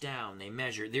first down. They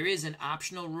measure. There is an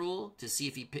optional rule to see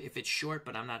if it's short,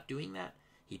 but I'm not doing that.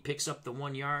 He picks up the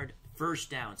 1 yard.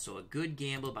 First down. So a good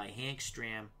gamble by Hank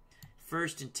Stram.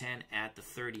 1st and 10 at the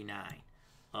 39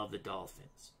 of the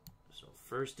Dolphins. So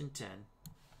 1st and 10.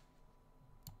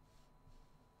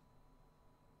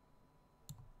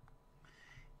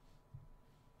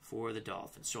 For the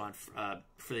Dolphins. So on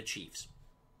for the Chiefs.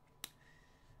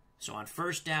 So on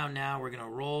first down now, we're going to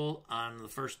roll on the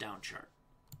first down chart.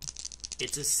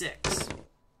 It's a 6.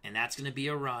 And that's going to be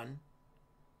a run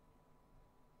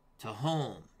to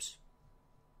Holmes.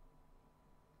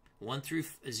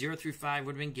 0 through 5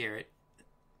 would have been Garrett.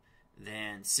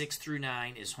 Then 6 through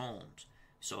 9 is Holmes.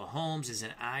 So Holmes is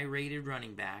an I-rated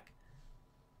running back.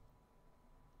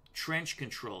 Trench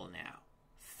control now.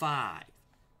 5.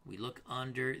 We look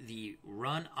under the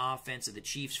run offense of the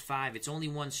Chiefs. 5. It's only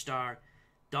 1 star.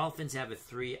 Dolphins have a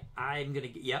 3. I'm going to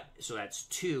get, yep, so that's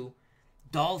 2.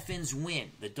 Dolphins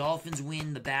win. The Dolphins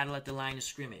win the battle at the line of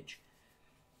scrimmage.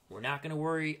 We're not going to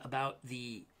worry about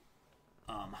the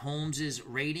Holmes'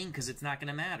 rating because it's not going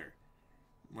to matter.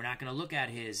 We're not going to look at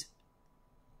his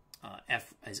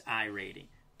I rating.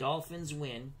 Dolphins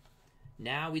win.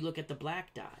 Now we look at the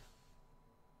black dot.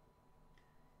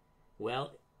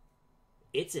 Well,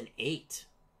 it's an 8.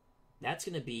 That's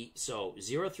going to be, so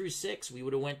 0 through 6, we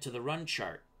would have went to the run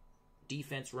chart,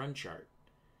 defense run chart,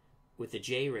 with the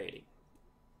J rating.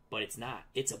 But it's not.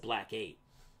 It's a black 8.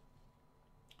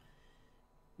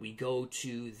 We go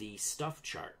to the stuff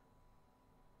chart,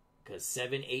 because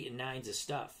 7, 8, and 9 is a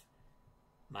stuff.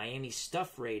 Miami's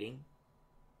stuff rating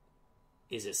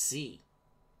is a C.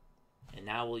 And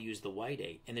now we'll use the white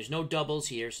 8. And there's no doubles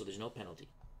here, so there's no penalty.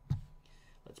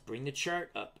 Let's bring the chart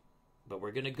up. But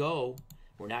we're going to go,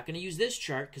 we're not going to use this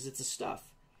chart because it's a stuff.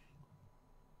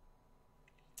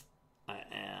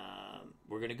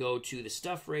 We're going to go to the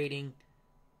stuff rating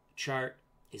chart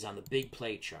is on the big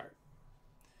play chart.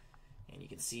 And you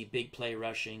can see big play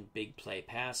rushing, big play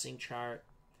passing chart.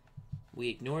 We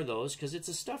ignore those because it's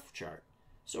a stuff chart.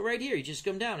 So right here, you just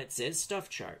come down, it says stuff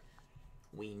chart.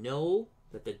 We know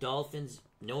that the Dolphins,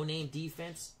 no-name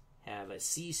defense, have a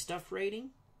C stuff rating.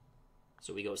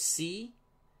 So we go C.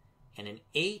 And an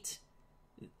 8,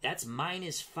 that's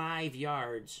minus 5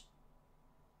 yards.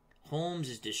 Holmes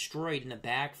is destroyed in the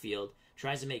backfield.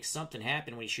 Tries to make something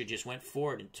happen when he should just went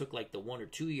forward and took like the 1 or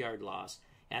 2 yard loss.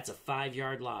 That's a 5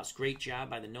 yard loss. Great job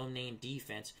by the no-name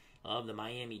defense of the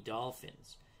Miami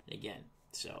Dolphins. And again,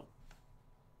 so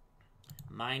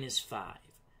minus 5.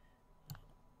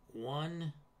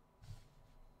 1,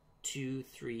 2,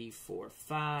 3, 4,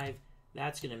 5.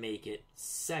 That's going to make it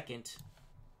 2nd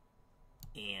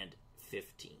and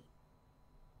 15.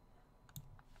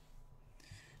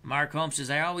 Mark Holmes says,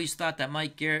 I always thought that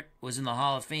Mike Garrett was in the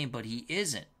Hall of Fame, but he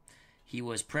isn't. He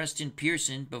was Preston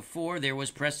Pearson before there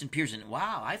was Preston Pearson.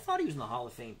 Wow, I thought he was in the Hall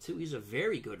of Fame too. He's a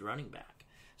very good running back.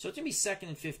 So it's going to be 2nd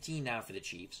and 15 now for the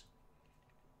Chiefs.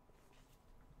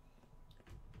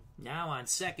 Now on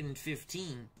 2nd and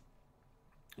 15,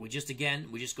 we just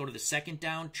go to the second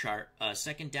down chart,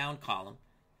 second down column.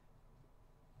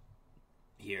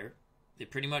 here. They're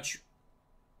pretty much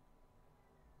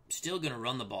still going to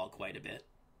run the ball quite a bit,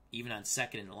 even on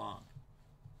 2nd and long.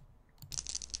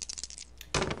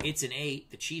 It's an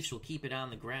 8. The Chiefs will keep it on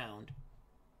the ground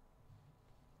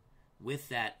with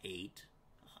that 8.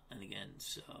 And again,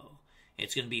 so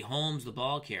it's going to be Holmes, the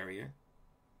ball carrier.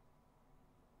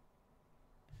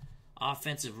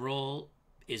 Offensive role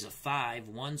is a 5,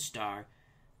 1 star.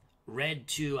 Red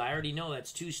 2, I already know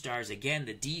that's 2 stars. Again,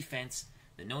 the defense,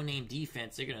 the no-name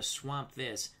defense, they're going to swamp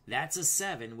this. That's a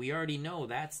 7. We already know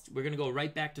that's, we're going to go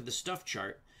right back to the stuff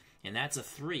chart, and that's a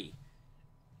 3.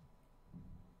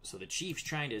 So the Chiefs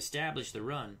trying to establish the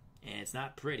run, and it's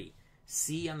not pretty.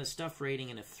 C on the stuff rating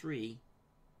and a 3.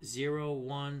 0,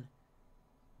 1,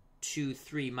 2,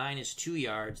 3, minus 2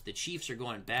 yards. The Chiefs are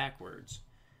going backwards.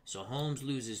 So Holmes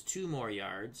loses 2 more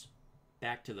yards,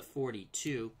 back to the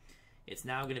 42. It's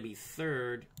now going to be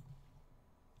 3rd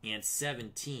and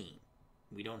 17.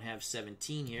 We don't have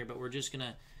 17 here, but we're just going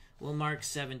to, we'll mark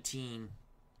 17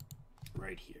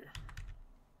 right here.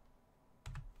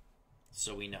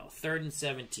 So we know, 3rd and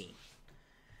 17.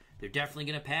 They're definitely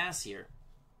going to pass here.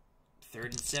 3rd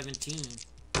and 17.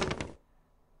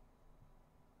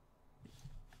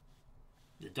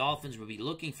 The Dolphins will be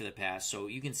looking for the pass. So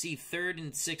you can see 3rd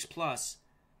and 6 plus.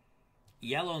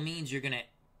 Yellow means you're going to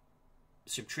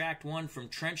subtract 1 from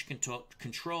trench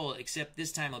control, except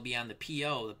this time it'll be on the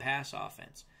PO, the pass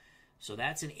offense. So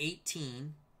that's an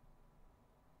 18.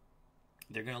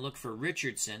 They're going to look for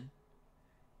Richardson.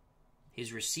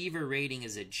 His receiver rating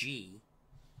is a G.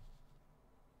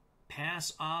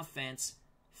 Pass offense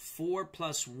 4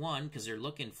 plus 1, because they're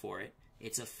looking for it.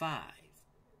 It's a 5.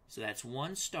 So that's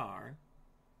 1 star.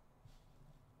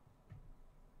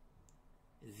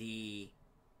 The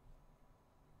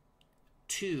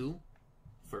 2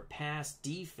 for pass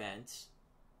defense.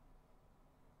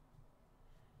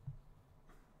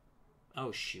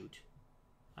 Oh, shoot.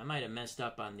 I might have messed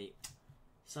up on the...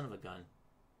 Son of a gun.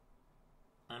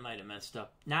 I might have messed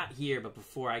up. Not here, but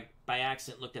before I, by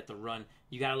accident, looked at the run.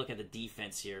 You got to look at the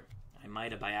defense here. I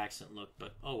might have by accident looked,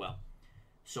 but oh well.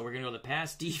 So we're going to go the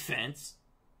pass defense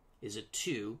is a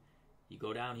 2. You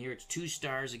go down here, it's 2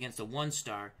 stars against a 1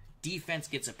 star. Defense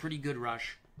gets a pretty good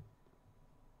rush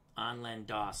on Len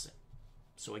Dawson.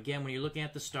 So again, when you're looking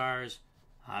at the stars,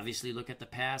 obviously look at the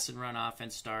pass and run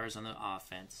offense stars on the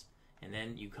offense. And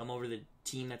then you come over to the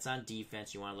team that's on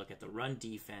defense. You want to look at the run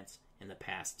defense and the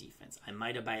pass defense. I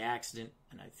might have by accident,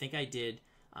 and I think I did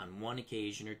on 1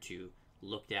 occasion or 2,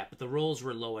 looked at, but the rolls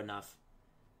were low enough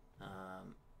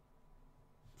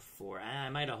for, I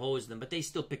might have hosed them, but they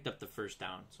still picked up the first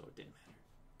down, so it didn't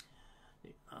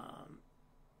matter.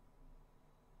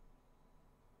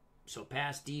 So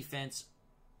pass defense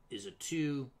is a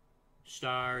 2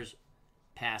 stars.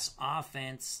 Pass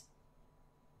offense,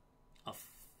 a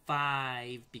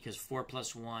 5, because 4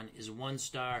 plus 1 is 1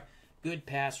 star. Good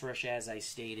pass rush, as I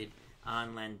stated,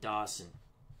 on Len Dawson.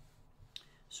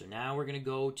 So now we're going to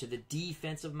go to the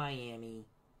defense of Miami,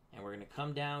 and we're going to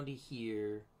come down to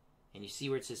here, and you see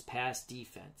where it says pass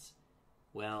defense.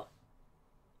 Well,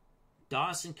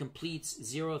 Dawson completes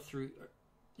 0 through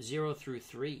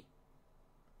 3.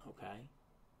 Okay?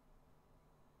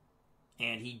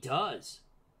 And he does.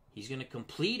 He's going to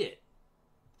complete it.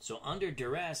 So under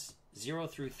duress, 0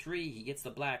 through 3, he gets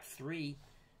the black 3.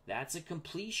 That's a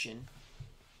completion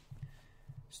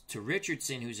to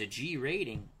Richardson, who's a G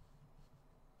rating.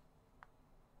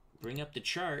 Bring up the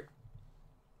chart.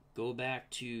 Go back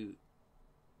to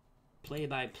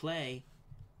play-by-play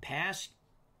pass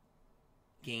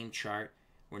game chart.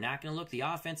 We're not going to look. The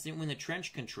offense didn't win the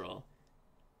trench control.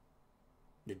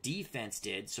 The defense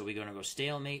did, so we're going to go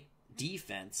stalemate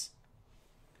defense.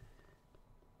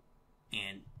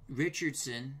 And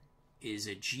Richardson is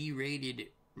a G-rated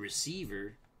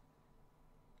receiver.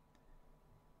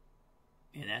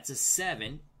 And that's a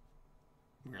 7.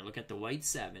 We're going to look at the white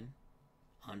 7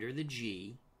 under the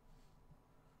G.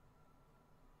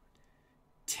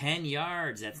 10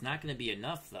 yards. That's not going to be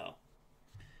enough, though.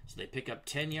 So they pick up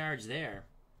 10 yards there.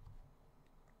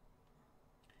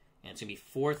 And it's going to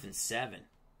be 4th and 7.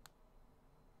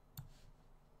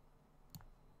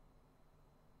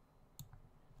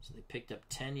 So they picked up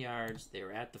 10 yards. They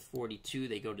were at the 42.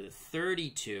 They go to the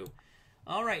 32.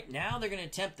 All right, now they're going to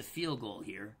attempt the field goal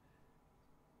here.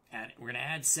 And we're going to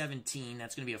add 17.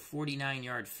 That's going to be a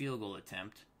 49-yard field goal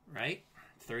attempt, right?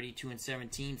 32 and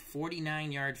 17,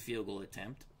 49-yard field goal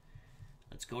attempt.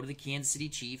 Let's go to the Kansas City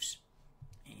Chiefs.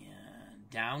 And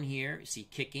down here, you see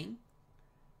kicking.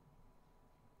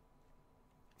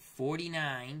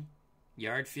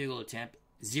 49-yard field goal attempt,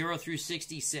 0 through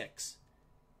 66.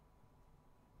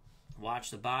 Watch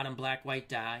the bottom black-white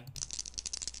die.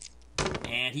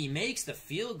 And he makes the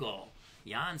field goal.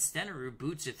 Jan Stenerud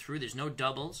boots it through. There's no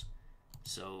doubles.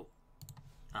 So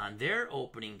on their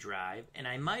opening drive, and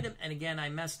I might have, and again, I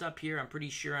messed up here. I'm pretty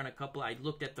sure on a couple. I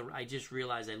just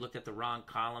realized I looked at the wrong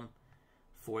column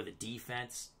for the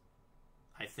defense.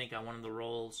 I think on one of the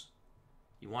rolls.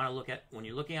 You want to look at, when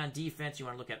you're looking on defense, you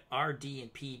want to look at RD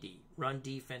and PD. Run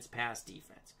defense, pass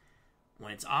defense.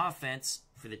 When it's offense,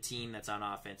 for the team that's on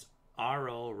offense,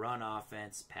 RO, run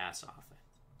offense, pass offense.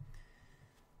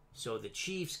 So the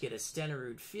Chiefs get a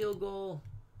Stenerud field goal.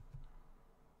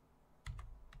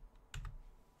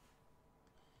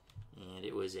 And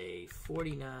it was a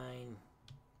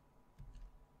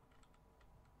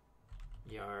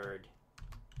 49-yard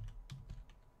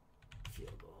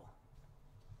field goal.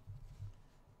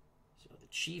 So the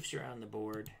Chiefs are on the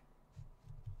board.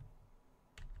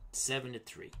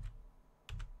 7-3.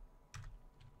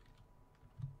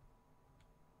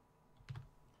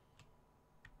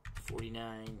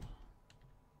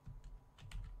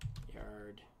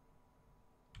 Yard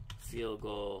field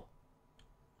goal.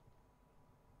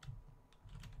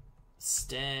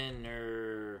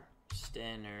 Stenerud.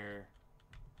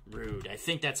 I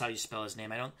think that's how you spell his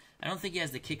name. I don't think he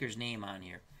has the kicker's name on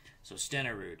here. So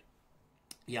Stenerud.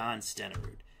 Jan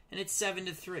Stenerud. And it's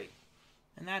 7-3.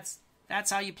 And that's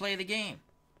how you play the game.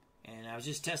 And I was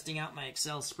just testing out my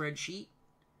Excel spreadsheet.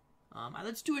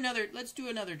 Let's do another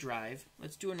drive. We'll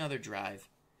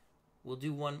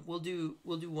do one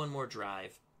more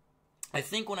drive. I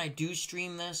think when I do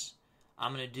stream this,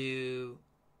 I'm gonna do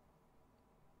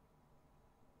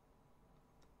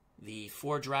the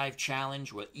 4-drive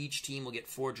challenge, where each team will get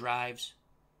 4 drives,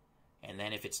 and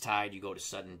then if it's tied, you go to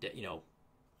sudden a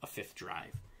 5th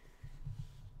drive.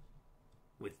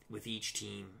 With each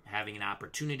team having an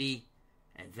opportunity,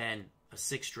 and then a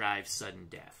 6-drive sudden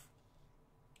death.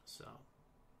 So,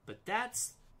 but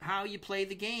that's how you play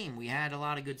the game. We had a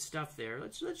lot of good stuff there.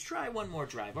 Let's try one more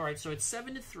drive. All right, so it's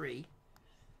 7-3.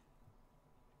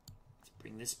 Let's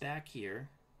bring this back here.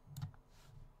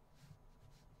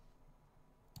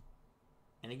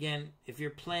 And again, if you're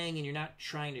playing and you're not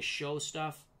trying to show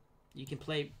stuff, you can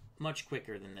play much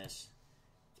quicker than this.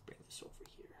 Let's bring this over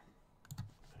here. Okay.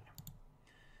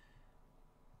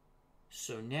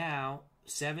 So now,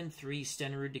 7-3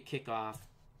 Stenerud to kickoff.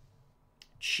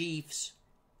 Chiefs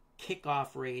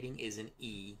kickoff rating is an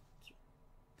E.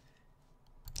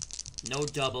 No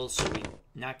doubles, so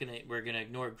we're gonna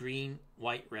ignore green,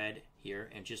 white, red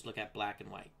here and just look at black and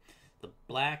white. The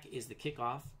black is the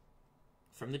kickoff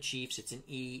from the Chiefs. It's an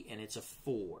E and it's a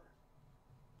 4.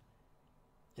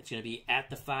 It's going to be at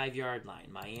the 5-yard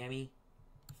line. Miami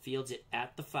fields it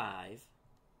at the 5.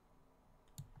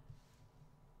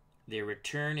 Their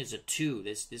return is a 2.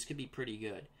 This could be pretty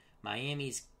good.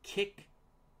 Miami's kick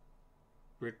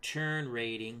return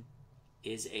rating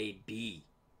is a B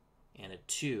and a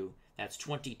 2. That's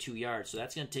 22 yards. So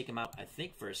that's going to take them out, I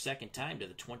think, for a second time to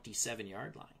the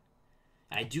 27-yard line.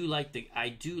 I do like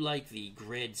the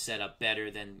grid setup better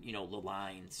than, the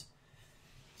lines.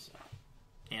 So,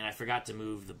 and I forgot to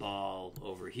move the ball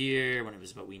over here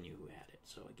but we knew who had it.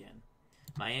 So again,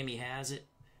 Miami has it.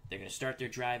 They're going to start their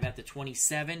drive at the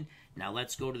 27. Now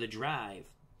let's go to the drive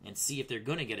and see if they're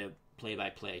going to get a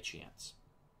play-by-play chance.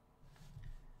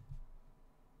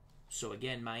 So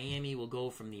again, Miami will go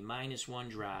from the -1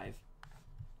 drive.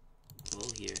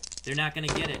 Well, here. They're not going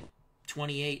to get it.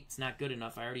 28, it's not good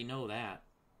enough. I already know that.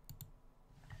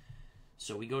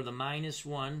 So we go to the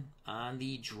 -1 on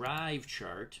the drive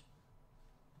chart.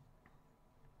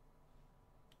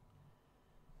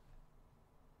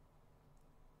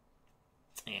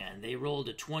 And they rolled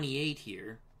a 28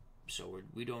 here. So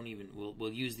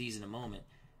we'll use these in a moment.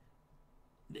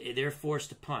 They're forced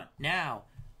to punt. Now,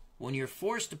 when you're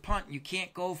forced to punt, you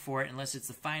can't go for it unless it's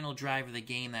the final drive of the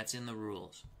game. That's in the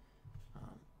rules.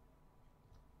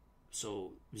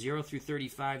 So 0 through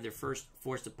 35, they're first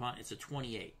forced to punt. It's a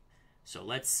 28. So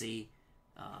let's see.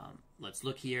 Let's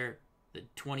look here. The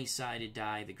 20-sided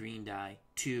die, the green die,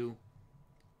 2.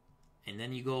 And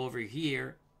then you go over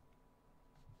here.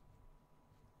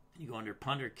 You go under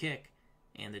punt or kick.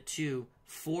 And the 2,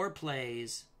 4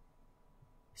 plays,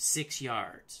 6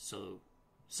 yards. So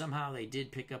somehow they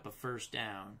did pick up a first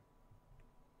down.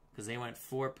 Because they went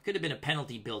 4. Could have been a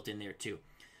penalty built in there too.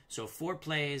 So 4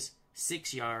 plays,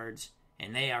 6 yards,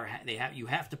 and you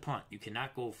have to punt. You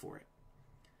cannot go for it.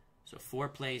 So 4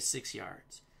 plays, 6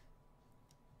 yards.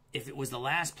 If it was the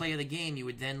last play of the game, you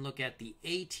would then look at the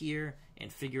 8 here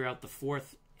and figure out the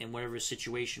 4th and whatever the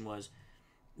situation was.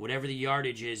 Whatever the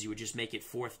yardage is, you would just make it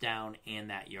 4th down and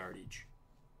that yardage.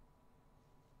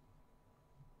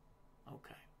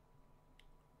 Okay.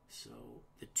 So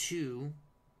the 2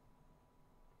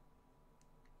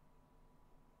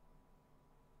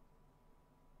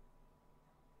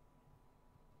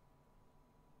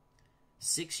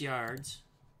 6 yards.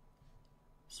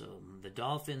 So the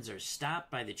Dolphins are stopped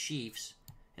by the Chiefs,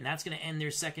 and that's going to end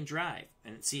their second drive.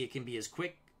 And see, it can be as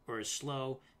quick or as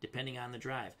slow depending on the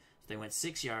drive. So they went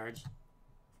 6 yards,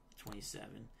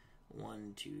 27,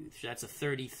 1, 2, 3. That's a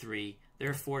 33.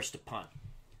 They're forced to punt.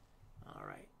 All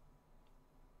right.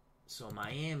 So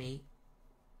Miami,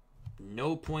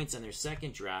 no points on their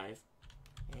second drive,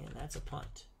 and that's a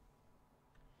punt.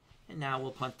 And now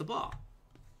we'll punt the ball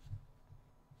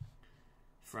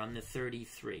from the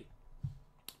 33.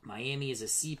 Miami is a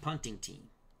C punting team.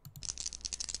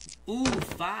 Ooh,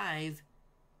 5.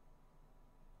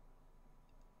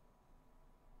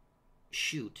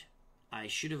 Shoot. I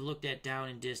should have looked at down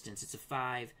and distance. It's a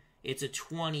 5. It's a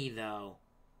 20, though.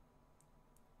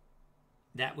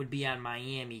 That would be on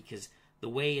Miami because the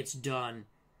way it's done,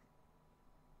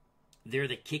 they're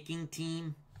the kicking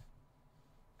team.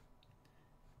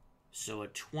 So a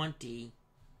 20.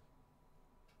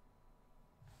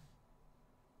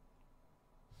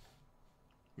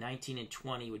 (19 and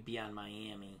 20) would be on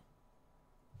Miami.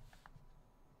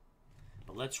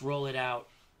 But let's roll it out.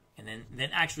 And then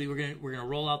actually we're gonna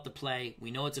roll out the play.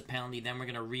 We know it's a penalty, then we're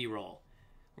gonna re-roll.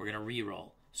 We're gonna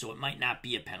re-roll. So it might not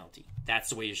be a penalty. That's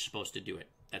the way you're supposed to do it.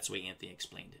 That's the way Anthony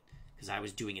explained it. Because I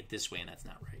was doing it this way and that's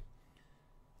not right.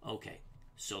 Okay,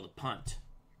 so the punt.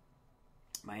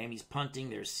 Miami's punting.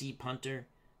 They're a C punter.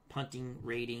 Punting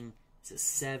rating is a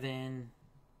 7.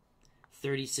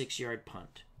 36-yard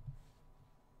punt.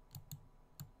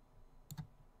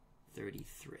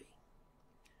 33.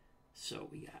 So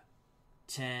we got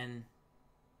 10.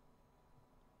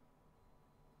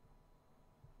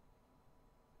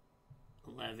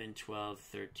 11, 12,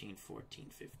 13, 14,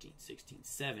 15, 16,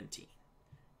 17,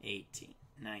 18,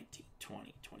 19,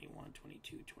 20, 21,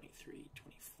 22, 23,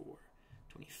 24,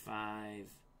 25,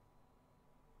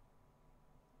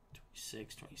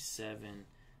 26, 27,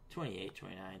 28,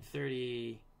 29,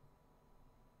 30,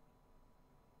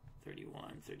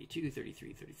 31, 32,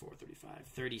 33, 34, 35,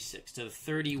 36 to the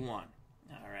 31.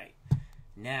 All right.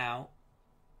 Now,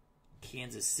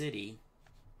 Kansas City,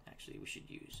 actually we should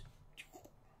use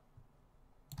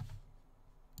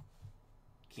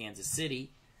Kansas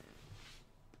City,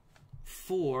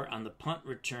 4 on the punt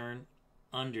return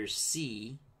under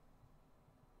C,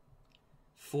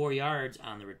 4 yards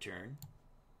on the return.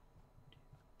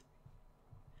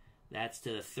 That's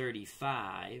to the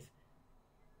 35.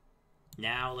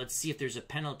 Now let's see if there's a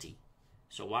penalty.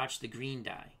 So watch the green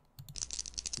die.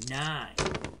 9.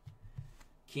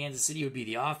 Kansas City would be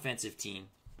the offensive team.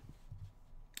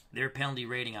 Their penalty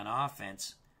rating on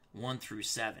offense, 1 through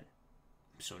 7.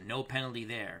 So no penalty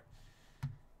there.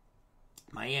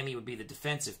 Miami would be the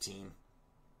defensive team.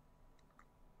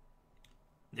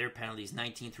 Their penalty is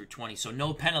 19 through 20. So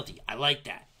no penalty. I like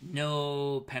that.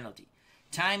 No penalty.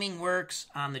 Timing works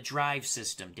on the drive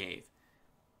system, Dave.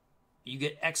 You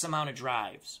get X amount of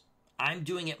drives. I'm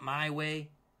doing it my way.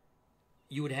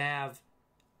 You would have...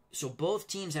 So both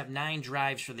teams have 9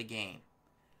 drives for the game.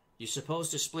 You're supposed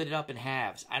to split it up in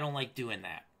halves. I don't like doing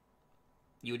that.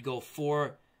 You would go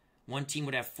 4... One team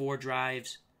would have 4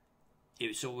 drives.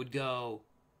 So it would go...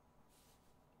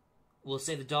 We'll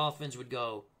say the Dolphins would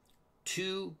go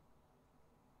 2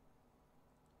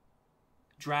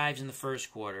 drives in the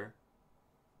first quarter.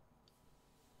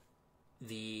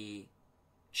 The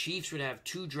Chiefs would have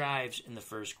 2 drives in the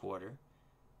first quarter.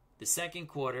 The second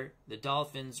quarter, the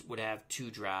Dolphins would have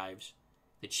 2 drives.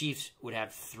 The Chiefs would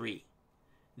have 3.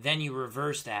 Then you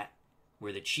reverse that,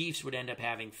 where the Chiefs would end up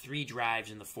having 3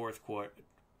 drives in the fourth quarter.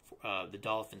 The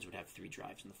Dolphins would have 3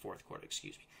 drives in the fourth quarter,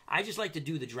 excuse me. I just like to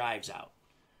do the drives out.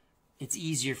 It's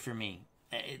easier for me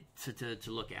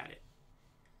to look at it.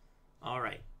 All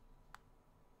right.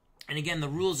 And again, the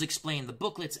rules explain. The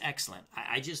booklet's excellent.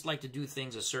 I just like to do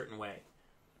things a certain way.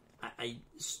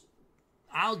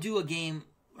 I'll do a game,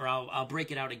 or I'll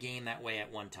break it out a game that way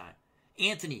at one time.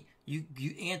 Anthony,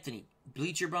 Anthony,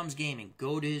 Bleacher Bums Gaming,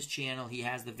 go to his channel. He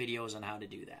has the videos on how to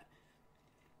do that.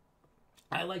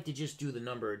 I like to just do the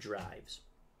number of drives.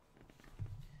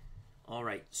 All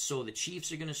right, so the Chiefs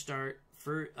are going to start.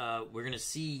 We're going to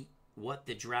see what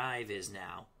the drive is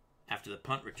now after the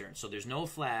punt return. So there's no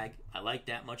flag. I like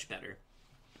that much better.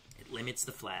 It limits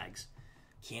the flags.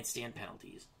 Can't stand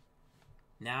penalties.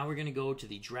 Now we're going to go to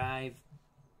the drive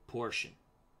portion.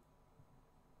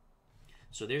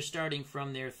 So they're starting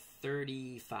from their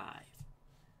 35.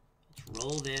 Let's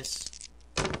roll this.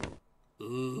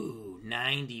 Ooh,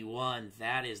 91.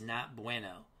 That is not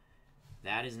bueno.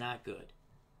 That is not good.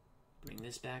 Bring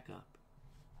this back up.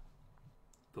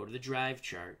 Go to the drive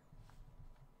chart.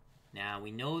 Now,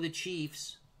 we know the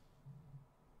Chiefs.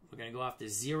 We're going to go off the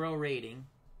 0 rating.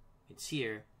 It's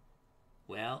here.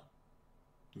 Well,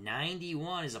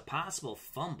 91 is a possible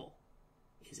fumble.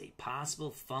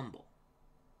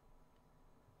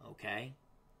 Okay?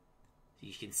 So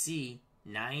you can see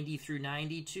 90 through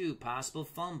 92, possible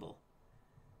fumble.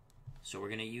 So we're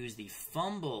going to use the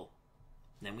fumble.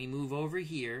 Then we move over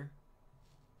here,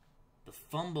 the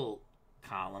fumble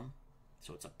column.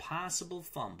 So it's a possible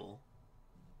fumble.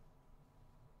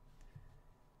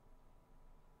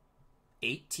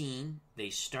 18,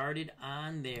 they started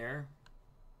on their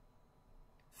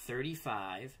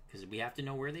 35, because we have to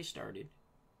know where they started.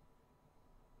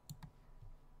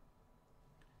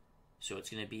 So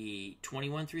it's going to be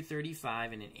 21 through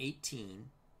 35 and an 18.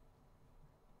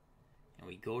 And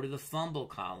we go to the fumble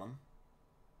column.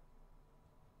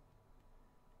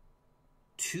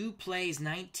 2 plays,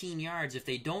 19 yards. If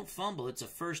they don't fumble, it's a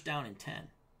first down and 10.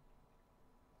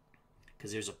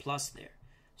 Because there's a plus there.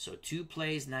 So 2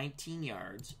 plays, 19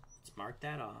 yards. Let's mark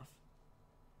that off.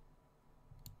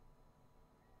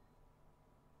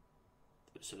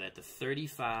 So that the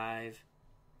 35,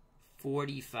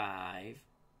 45,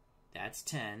 that's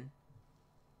 10,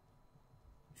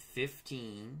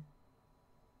 15,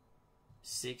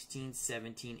 16,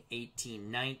 17,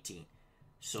 18, 19.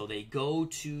 So they go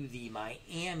to the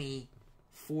Miami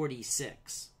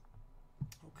 46.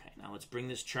 Okay, now let's bring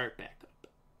this chart back up.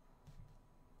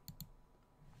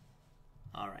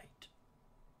 All right.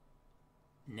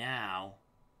 Now,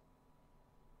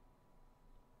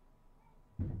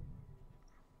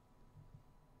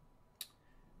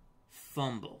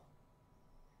 fumble.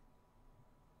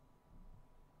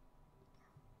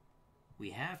 We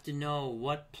have to know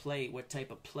what type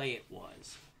of play it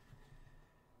was.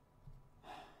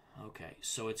 Okay,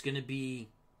 so it's going to be,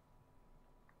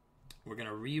 we're going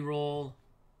to re-roll.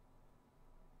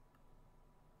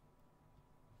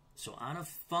 So on a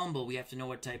fumble, we have to know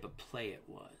what type of play it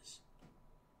was.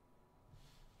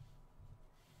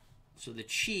 So the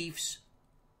Chiefs,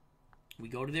 we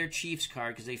go to their Chiefs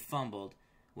card because they fumbled.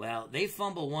 Well, they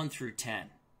fumble 1 through 10.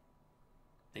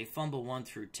 They fumble 1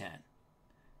 through 10.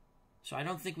 So I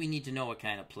don't think we need to know what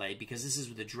kind of play because this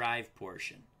is the drive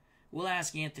portion. We'll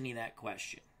ask Anthony that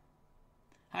question.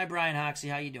 Hi, Brian Hoxie.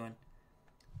 How you doing?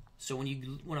 So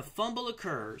when a fumble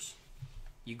occurs,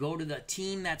 you go to the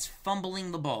team that's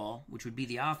fumbling the ball, which would be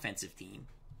the offensive team.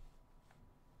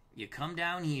 You come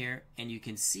down here, and you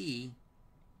can see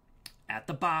at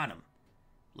the bottom.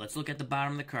 Let's look at the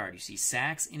bottom of the card. You see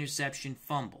sacks, interception,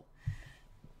 fumble.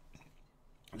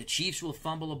 The Chiefs will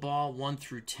fumble a ball 1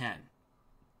 through 10.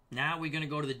 Now we're going to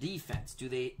go to the defense. Do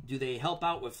they help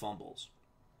out with fumbles?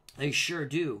 They sure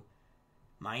do.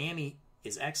 Miami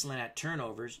is excellent at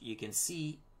turnovers. You can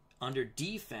see under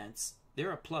defense,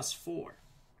 they're a +4.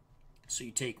 So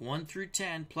you take 1 through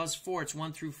 10 plus 4, it's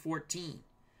 1 through 14.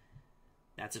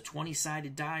 That's a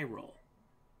 20-sided die roll.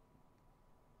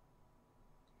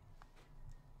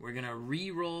 We're going to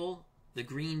re-roll the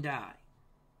green die.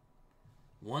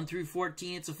 1 through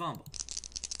 14, it's a fumble.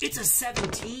 It's a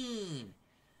 17.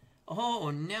 Oh,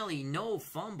 Nelly, no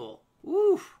fumble.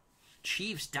 Woo!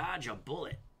 Chiefs dodge a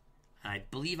bullet. I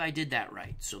believe I did that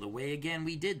right. So the way, again,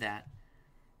 we did that,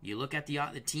 you look at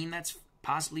the team that's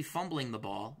possibly fumbling the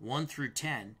ball, 1 through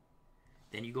 10.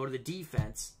 Then you go to the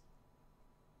defense.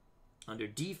 Under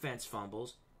defense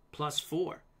fumbles,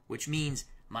 +4, which means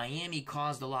Miami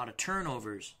caused a lot of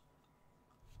turnovers.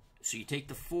 So you take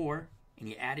the 4 and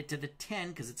you add it to the 10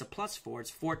 because it's a +4. It's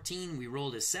 14. We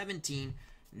rolled a 17.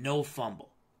 No fumble.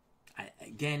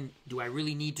 Again, do I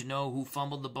really need to know who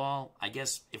fumbled the ball? I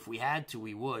guess if we had to,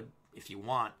 we would. If you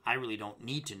want, I really don't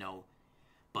need to know.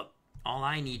 But all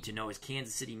I need to know is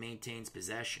Kansas City maintains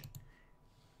possession.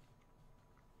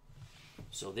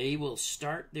 So they will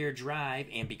start their drive,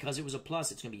 and because it was a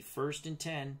plus, it's going to be 1st and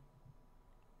 10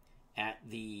 at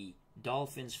the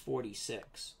Dolphins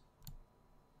 46.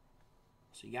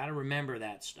 So you got to remember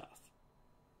that stuff.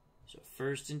 So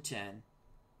 1st and 10.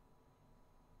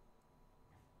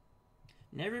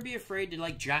 Never be afraid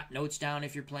to jot notes down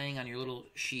if you're playing on your little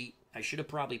sheet. I should have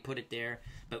probably put it there.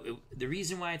 But the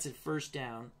reason why it's at 1st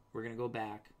down, we're going to go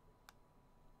back.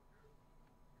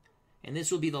 And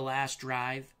this will be the last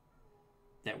drive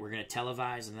that we're going to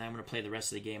televise, and then I'm going to play the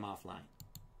rest of the game offline.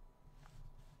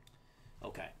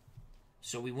 Okay.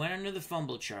 So we went under the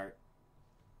fumble chart.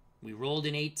 We rolled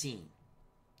in 18.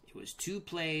 It was 2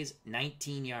 plays,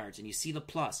 19 yards. And you see the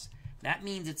plus. That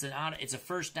means it's a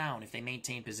 1st down if they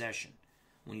maintain possession.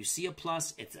 When you see a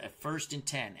plus, it's a 1st and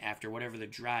 10 after whatever the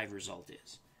drive result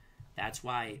is. That's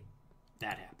why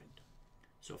that happened.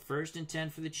 So 1st and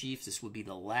 10 for the Chiefs. This will be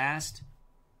the last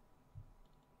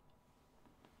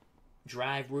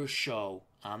drive we'll show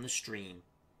on the stream.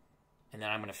 And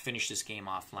then I'm going to finish this game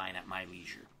offline at my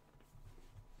leisure.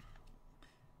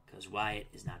 because Wyatt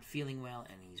is not feeling well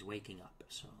and he's waking up.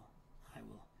 So I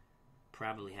will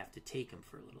probably have to take him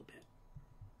for a little bit.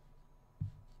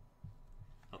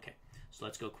 Okay, so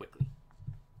let's go quickly.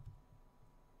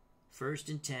 1st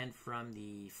and 10 from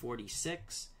the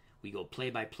 46. We go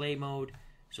play-by-play mode.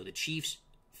 So the Chiefs,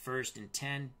 1st and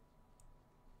 10.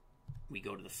 We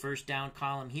go to the first down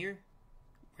column here.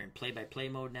 We're in play-by-play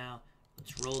mode now.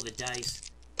 Let's roll the dice.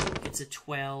 It's a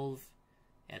 12.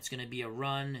 That's going to be a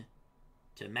run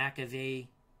to McAvey.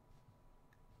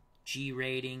 G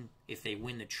rating if they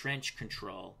win the trench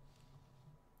control.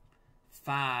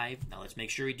 5. Now let's make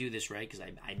sure we do this right, because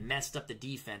I messed up the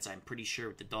defense, I'm pretty sure,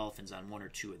 with the Dolphins on 1 or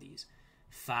 2 of these.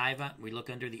 5, we look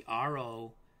under the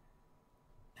RO.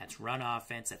 That's run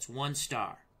offense. That's 1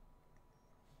 star.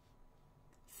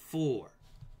 4.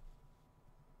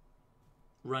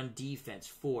 Run defense.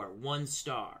 4. 1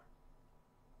 star.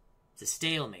 It's a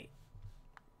stalemate.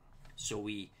 So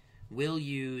we will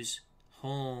use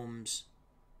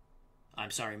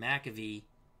McAvee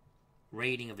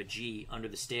rating of a G under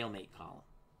the stalemate column.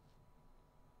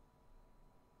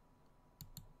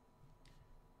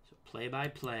 So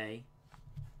play-by-play.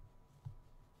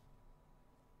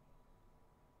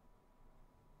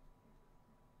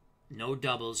 No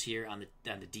doubles here on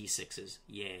the D6s.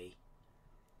 Yay.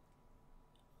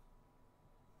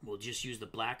 We'll just use the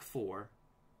black 4.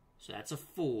 So that's a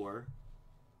 4.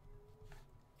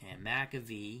 And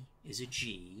McAvee is a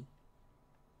G.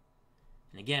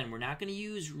 And again, we're not going to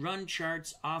use run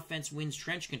charts, offense wins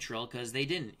trench control, because they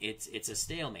didn't. It's a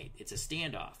stalemate. It's a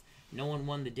standoff. No one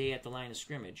won the day at the line of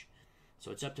scrimmage.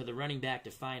 So it's up to the running back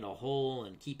to find a hole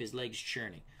and keep his legs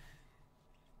churning.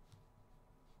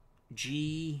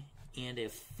 G and a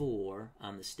 4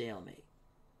 on the stalemate.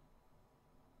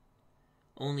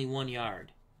 Only 1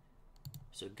 yard.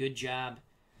 So good job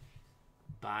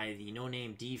by the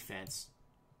no-name defense.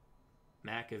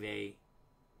 McAvey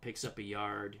picks up a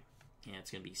yard, and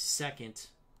it's going to be 2nd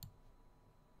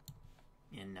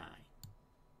and 9.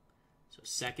 So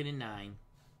 2nd and 9.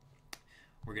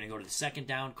 We're going to go to the second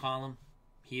down column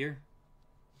here.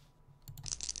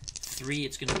 3,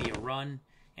 it's going to be a run,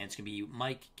 and it's going to be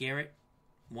Mike Garrett.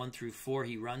 1 through 4,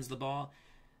 he runs the ball.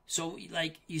 So,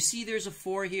 like, you see there's a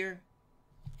 4 here.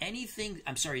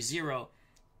 0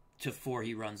 to 4,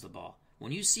 he runs the ball.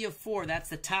 When you see a 4, that's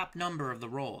the top number of the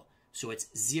roll. So it's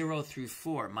 0 through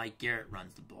 4. Mike Garrett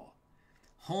runs the ball.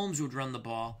 Holmes would run the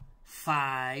ball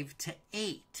 5 to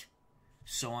 8.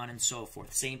 So on and so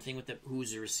forth. Same thing with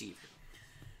who's the receiver.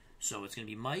 So it's going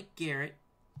to be Mike Garrett.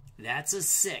 That's a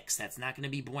 6. That's not going to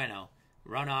be bueno.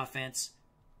 Run offense.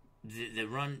 The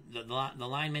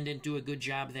linemen didn't do a good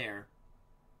job there.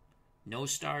 No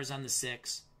stars on the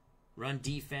 6. Run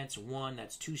defense 1.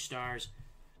 That's 2 stars.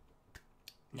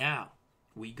 Now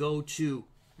we go to.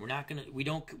 We're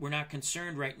not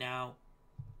concerned right now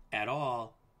at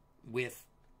all with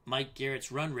Mike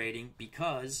Garrett's run rating,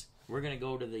 because we're going to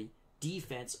go to the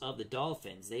defense of the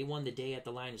Dolphins. They won the day at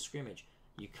the line of scrimmage.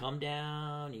 You come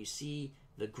down, you see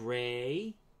the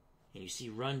gray, and you see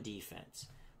run defense.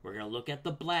 We're going to look at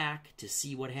the black to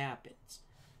see what happens.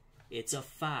 It's a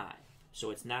 5. So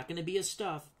it's not going to be a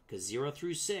stuff, because 0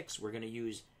 through 6, we're going to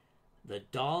use the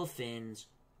Dolphins'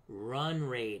 run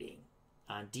rating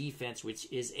on defense, which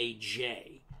is a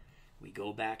J. We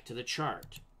go back to the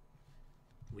chart.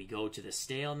 We go to the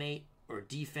stalemate or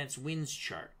defense wins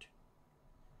chart.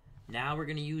 Now we're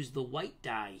going to use the white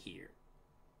die here.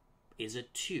 Is a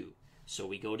 2. So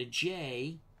we go to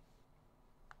J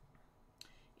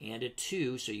and a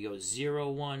 2. So you go 0,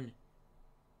 1,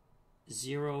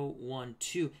 0, 1,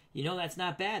 2. You know, that's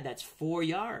not bad. That's 4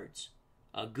 yards.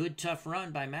 A good, tough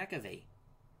run by McAvey.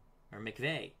 Or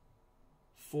McVay.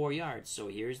 4 yards. So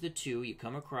here's the 2. You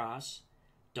come across.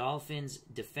 Dolphins'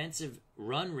 defensive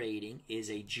run rating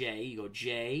is a J. You go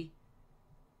J,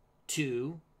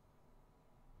 2.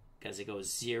 Because it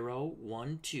goes 0,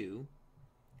 1, 2.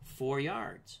 4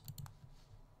 yards.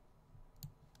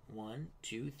 1,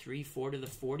 2, 3, 4 to the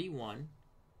 41. And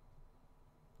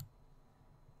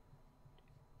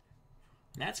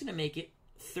that's going to make it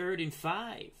 3rd and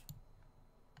 5.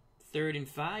 3rd and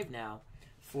 5 now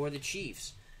for the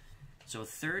Chiefs. So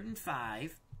 3rd and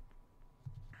 5.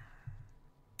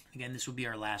 Again, this will be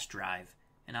our last drive,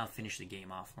 and I'll finish the game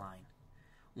offline.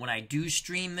 When I do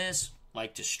stream this,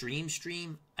 like to stream,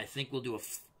 I think we'll do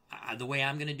the way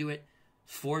I'm going to do it,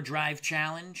 4-drive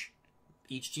challenge.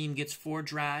 Each team gets 4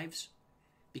 drives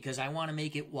because I want to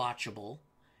make it watchable.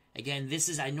 Again,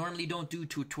 I normally don't do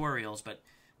tutorials, but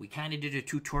we kind of did a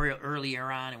tutorial earlier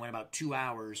on. It went about 2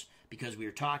 hours because we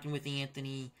were talking with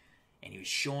Anthony, and he was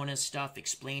showing us stuff,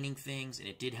 explaining things, and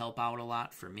it did help out a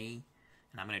lot for me.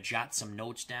 And I'm going to jot some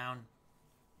notes down.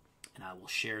 And I will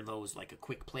share those like a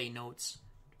quick play notes.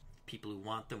 People who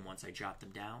want them once I jot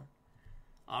them down.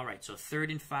 All right, so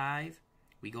 3rd and 5.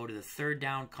 We go to the 3rd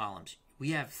down columns.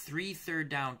 We have 3 3rd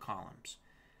down columns.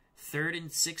 3rd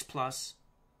and 6 plus,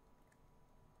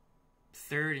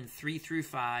 3rd and 3 through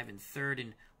 5, and 3rd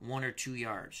and 1 or 2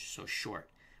 yards, so short.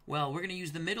 Well, we're going to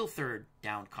use the middle 3rd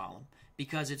down column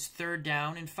because it's 3rd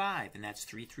down and 5, and that's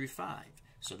 3 through 5.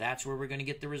 So that's where we're going to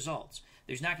get the results.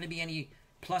 There's not going to be any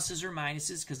pluses or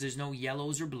minuses because there's no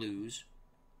yellows or blues.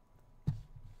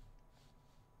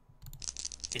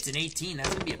 It's an 18. That's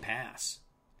going to be a pass.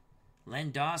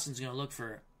 Len Dawson's going to look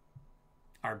for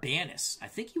Arbanis. I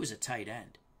think he was a tight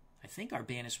end. I think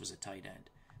Arbanis was a tight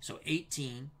end. So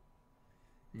 18.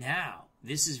 Now,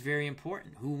 this is very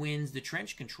important. Who wins the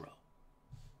trench control?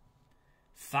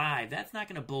 5. That's not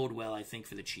going to bode well, I think,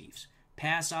 for the Chiefs.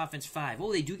 Pass offense 5.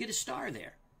 Oh, they do get a star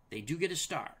there. They do get a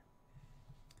star.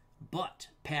 But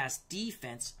pass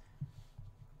defense,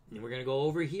 and we're going to go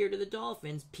over here to the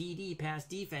Dolphins. PD, pass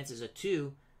defense, is a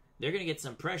 2. They're going to get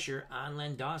some pressure on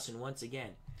Len Dawson once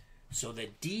again. So the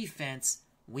defense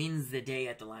wins the day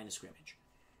at the line of scrimmage.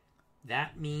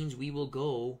 That means we will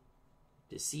go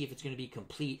to see if it's going to be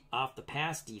complete off the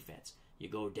pass defense. You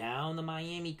go down the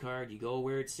Miami card. You go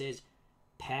where it says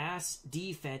pass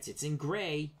defense. It's in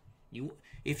gray.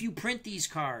 If you print these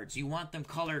cards, you want them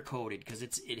color-coded because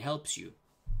it helps you.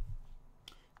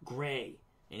 Gray.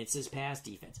 And it says pass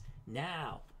defense.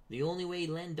 Now, the only way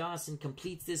Len Dawson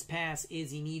completes this pass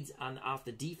is he needs off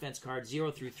the defense card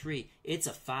 0 through 3. It's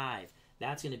a 5.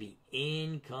 That's going to be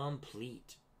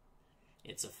incomplete.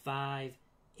 It's a 5,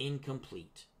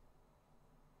 incomplete.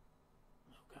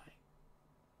 Okay.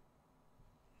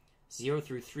 0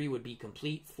 through 3 would be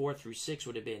complete. 4 through 6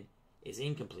 would have been is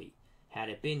incomplete. Had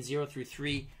it been 0 through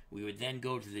 3, we would then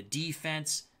go to the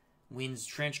defense, wins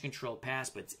trench control pass,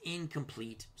 but it's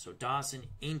incomplete. So Dawson,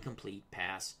 incomplete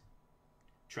pass.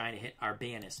 Trying to hit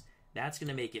Arbanis. That's going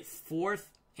to make it 4th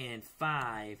and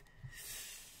 5.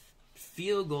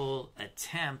 Field goal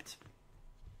attempt.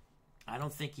 I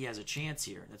don't think he has a chance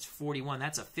here. That's 41.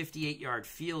 That's a 58-yard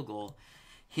field goal.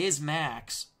 His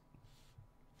max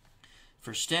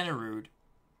for Stenerud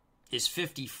is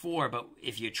 54, but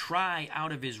if you try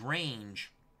out of his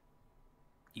range,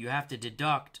 you have to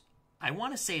deduct. I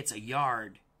want to say it's a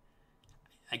yard.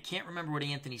 I can't remember what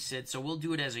Anthony said, so we'll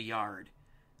do it as a yard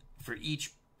for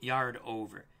each yard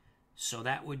over. So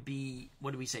that would be,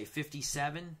 what do we say,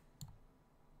 57?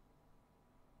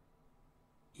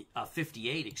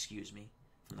 58, excuse me,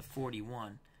 from the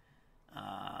 41.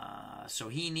 So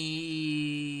he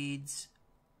needs,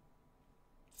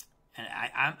 and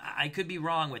I could be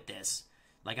wrong with this.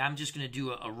 Like, I'm just going to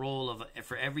do a roll of,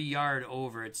 for every yard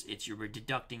over, you're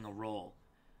deducting a roll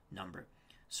number.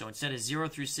 So instead of 0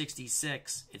 through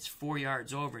 66, it's 4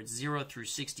 yards over. It's 0 through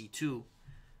 62.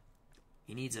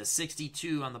 He needs a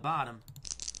 62 on the bottom,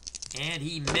 and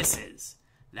he misses.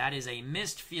 That is a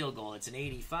missed field goal. It's an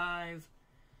 85.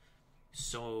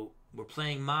 So we're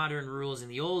playing modern rules. In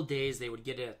the old days, they would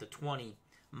get it at the 20.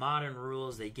 Modern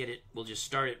rules, they get it. We'll just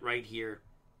start it right here.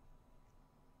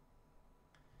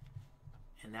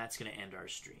 And that's going to end our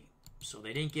stream. So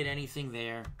they didn't get anything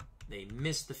there. They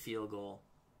missed the field goal.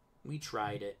 We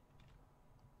tried it.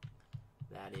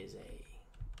 That is a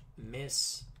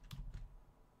miss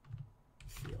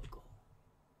field goal.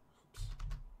 Oops.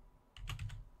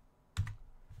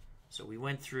 So we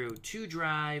went through 2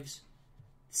 drives,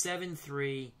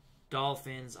 7-3,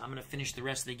 Dolphins. I'm going to finish the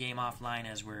rest of the game offline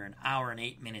as we're an hour and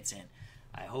 8 minutes in.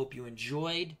 I hope you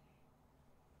enjoyed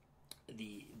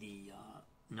the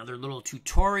another little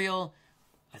tutorial.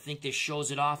 I think this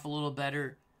shows it off a little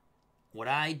better. What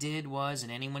I did was,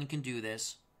 and anyone can do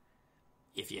this,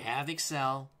 if you have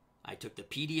Excel, I took the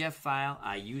PDF file,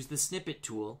 I used the snippet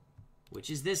tool, which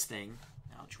is this thing.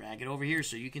 I'll drag it over here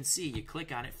so you can see. You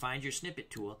click on it, find your snippet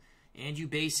tool, and you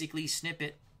basically snip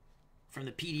it from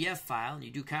the PDF file, and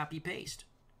you do copy-paste.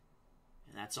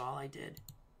 And that's all I did.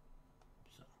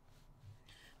 So,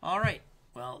 all right.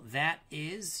 Well, that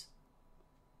is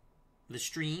the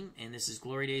stream, and this is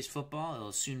Glory Days Football.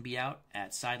 It'll soon be out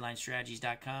at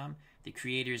SidelineStrategies.com. The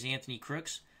creator is Anthony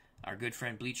Crooks, our good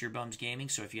friend Bleacher Bums Gaming.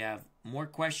 So if you have more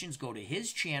questions, go to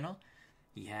his channel.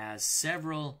 He has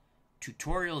several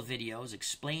tutorial videos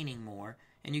explaining more,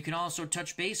 and you can also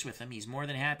touch base with him. He's more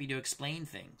than happy to explain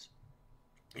things.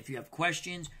 If you have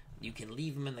questions, you can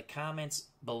leave them in the comments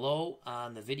below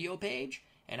on the video page,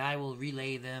 and I will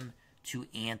relay them to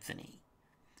Anthony.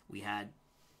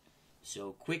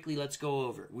 So quickly, let's go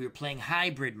over. We were playing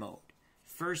hybrid mode.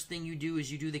 First thing you do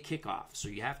is you do the kickoff. So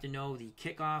you have to know the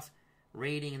kickoff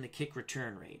rating and the kick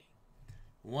return rating.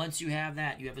 Once you have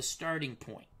that, you have a starting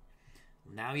point.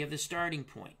 Now you have the starting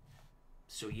point.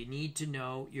 So you need to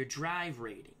know your drive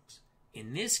ratings.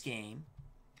 In this game,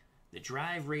 the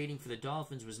drive rating for the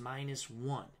Dolphins was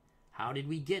 -1. How did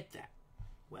we get that?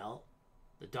 Well,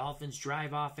 the Dolphins'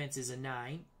 drive offense is a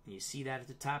 9. And you see that at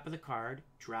the top of the card.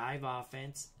 Drive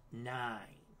offense,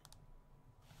 9.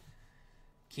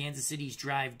 Kansas City's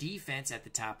drive defense at the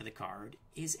top of the card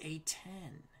is a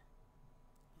 10.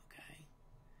 Okay.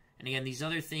 And again, these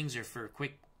other things are for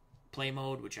quick play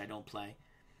mode, which I don't play.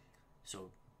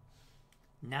 So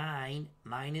 9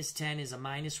 minus 10 is a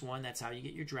 -1. That's how you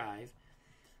get your drive.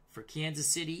 For Kansas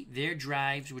City, their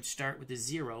drives would start with the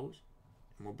zeros.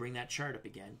 And we'll bring that chart up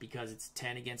again because it's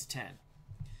 10 against 10.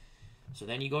 So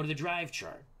then you go to the drive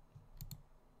chart.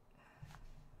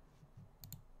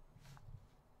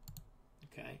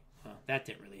 Okay. Well, that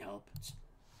didn't really help.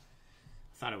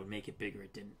 I thought it would make it bigger.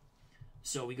 It didn't.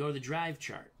 So we go to the drive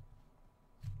chart.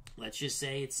 Let's just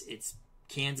say it's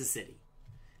Kansas City.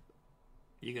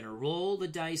 You're going to roll the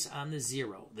dice on the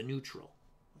 0, the neutral.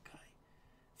 Okay.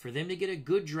 For them to get a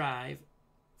good drive,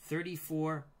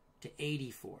 34 to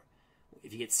 84.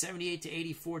 If you get 78 to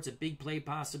 84, it's a big play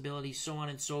possibility, so on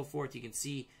and so forth. You can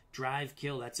see drive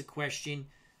kill. That's a question.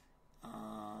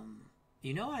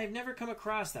 I've never come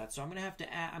across that, so I'm gonna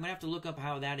have to look up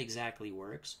how that exactly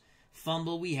works.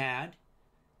 Fumble we had.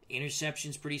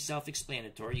 Interception's pretty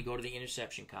self-explanatory. You go to the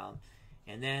interception column,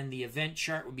 and then the event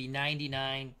chart would be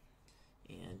 99.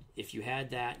 And if you had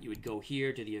that, you would go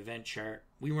here to the event chart.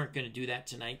 We weren't going to do that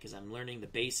tonight because I'm learning the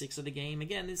basics of the game.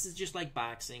 Again, this is just like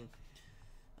boxing.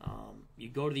 You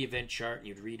go to the event chart and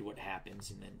you'd read what happens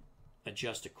and then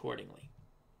adjust accordingly.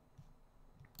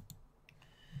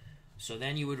 So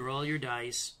then you would roll your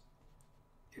dice.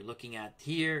 You're looking at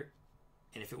here,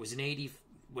 and if it was an 80,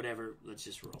 whatever, let's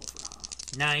just roll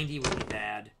for 90 would be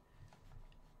bad.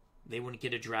 They wouldn't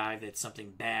get a drive. That's something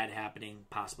bad happening,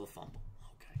 possible fumble.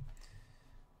 Okay.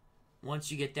 Once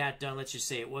you get that done, let's just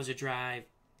say it was a drive.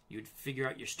 You'd figure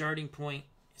out your starting point.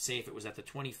 Say if it was at the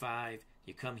 25,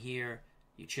 you come here.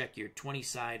 You check your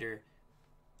 20-sider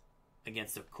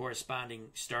against the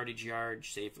corresponding started yard.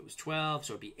 Say if it was 12,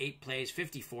 so it would be 8 plays,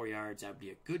 54 yards. That would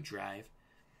be a good drive.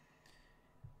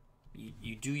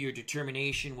 You do your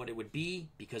determination what it would be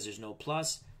because there's no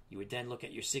plus. You would then look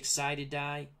at your 6-sided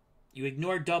die. You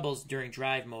ignore doubles during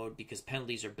drive mode because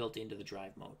penalties are built into the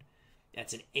drive mode.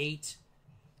 That's an 8.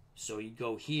 So you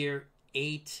go here,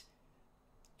 8.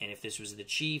 And if this was the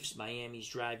Chiefs, Miami's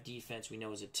drive defense we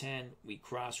know is a 10. We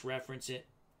cross-reference it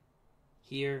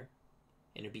here,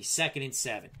 and it'd be 2nd and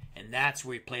 7. And that's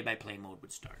where your play-by-play mode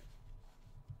would start.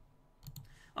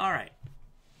 All right.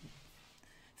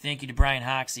 Thank you to Brian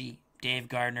Hoxie, Dave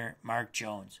Gardner, Mark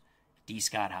Jones, D.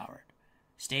 Scott Howard.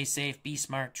 Stay safe, be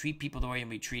smart, treat people the way you'll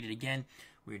be treated. Again,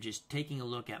 we're just taking a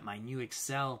look at my new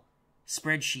Excel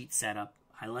spreadsheet setup.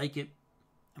 I like it.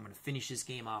 I'm going to finish this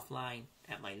game offline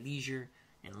at my leisure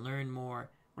and learn more,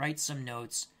 write some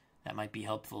notes that might be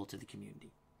helpful to the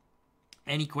community.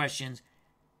 Any questions,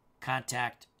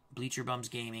 contact Bleacher Bums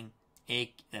Gaming.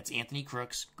 That's Anthony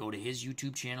Crooks. Go to his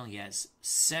YouTube channel. He has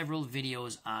several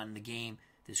videos on the game,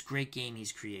 this great game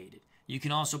he's created. You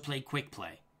can also play quick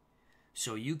play.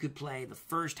 So you could play the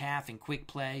first half in quick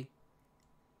play,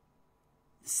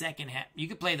 the second half. You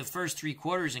could play the first 3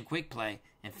 quarters in quick play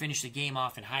and finish the game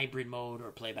off in hybrid mode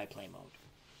or play-by-play mode.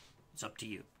 It's up to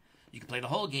you. You can play the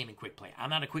whole game in quick play. I'm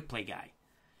not a quick play guy.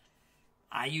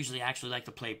 I usually actually like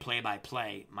to play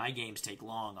play-by-play. My games take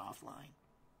long offline.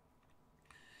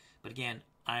 But again,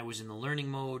 I was in the learning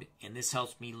mode, and this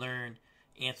helps me learn.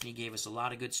 Anthony gave us a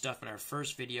lot of good stuff in our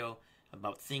first video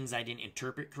about things I didn't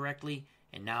interpret correctly,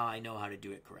 and now I know how to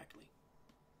do it correctly.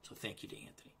 So thank you to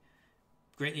Anthony.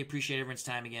 Greatly appreciate everyone's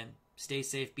time again. Stay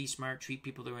safe, be smart, treat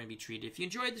people the way to be treated. If you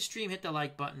enjoyed the stream, hit the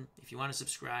like button. If you want to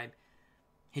subscribe,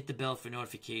 hit the bell for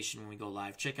notification when we go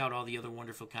live. Check out all the other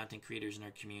wonderful content creators in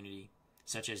our community,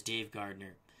 such as Dave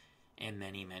Gardner and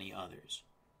many, many others.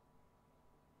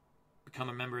 Become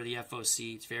a member of the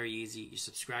FOC. It's very easy. You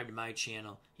subscribe to my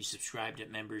channel. You subscribe to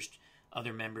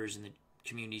other members in the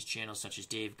community's channel, such as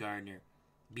Dave Gardner,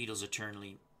 Beatles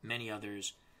Eternally, many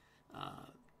others,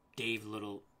 Dave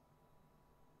Little,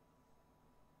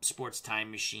 Sports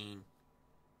Time Machine.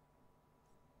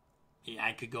 Yeah,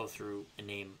 I could go through and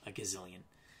name a gazillion.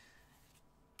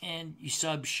 And you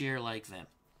sub, share, like them.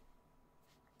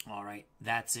 All right,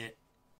 that's it.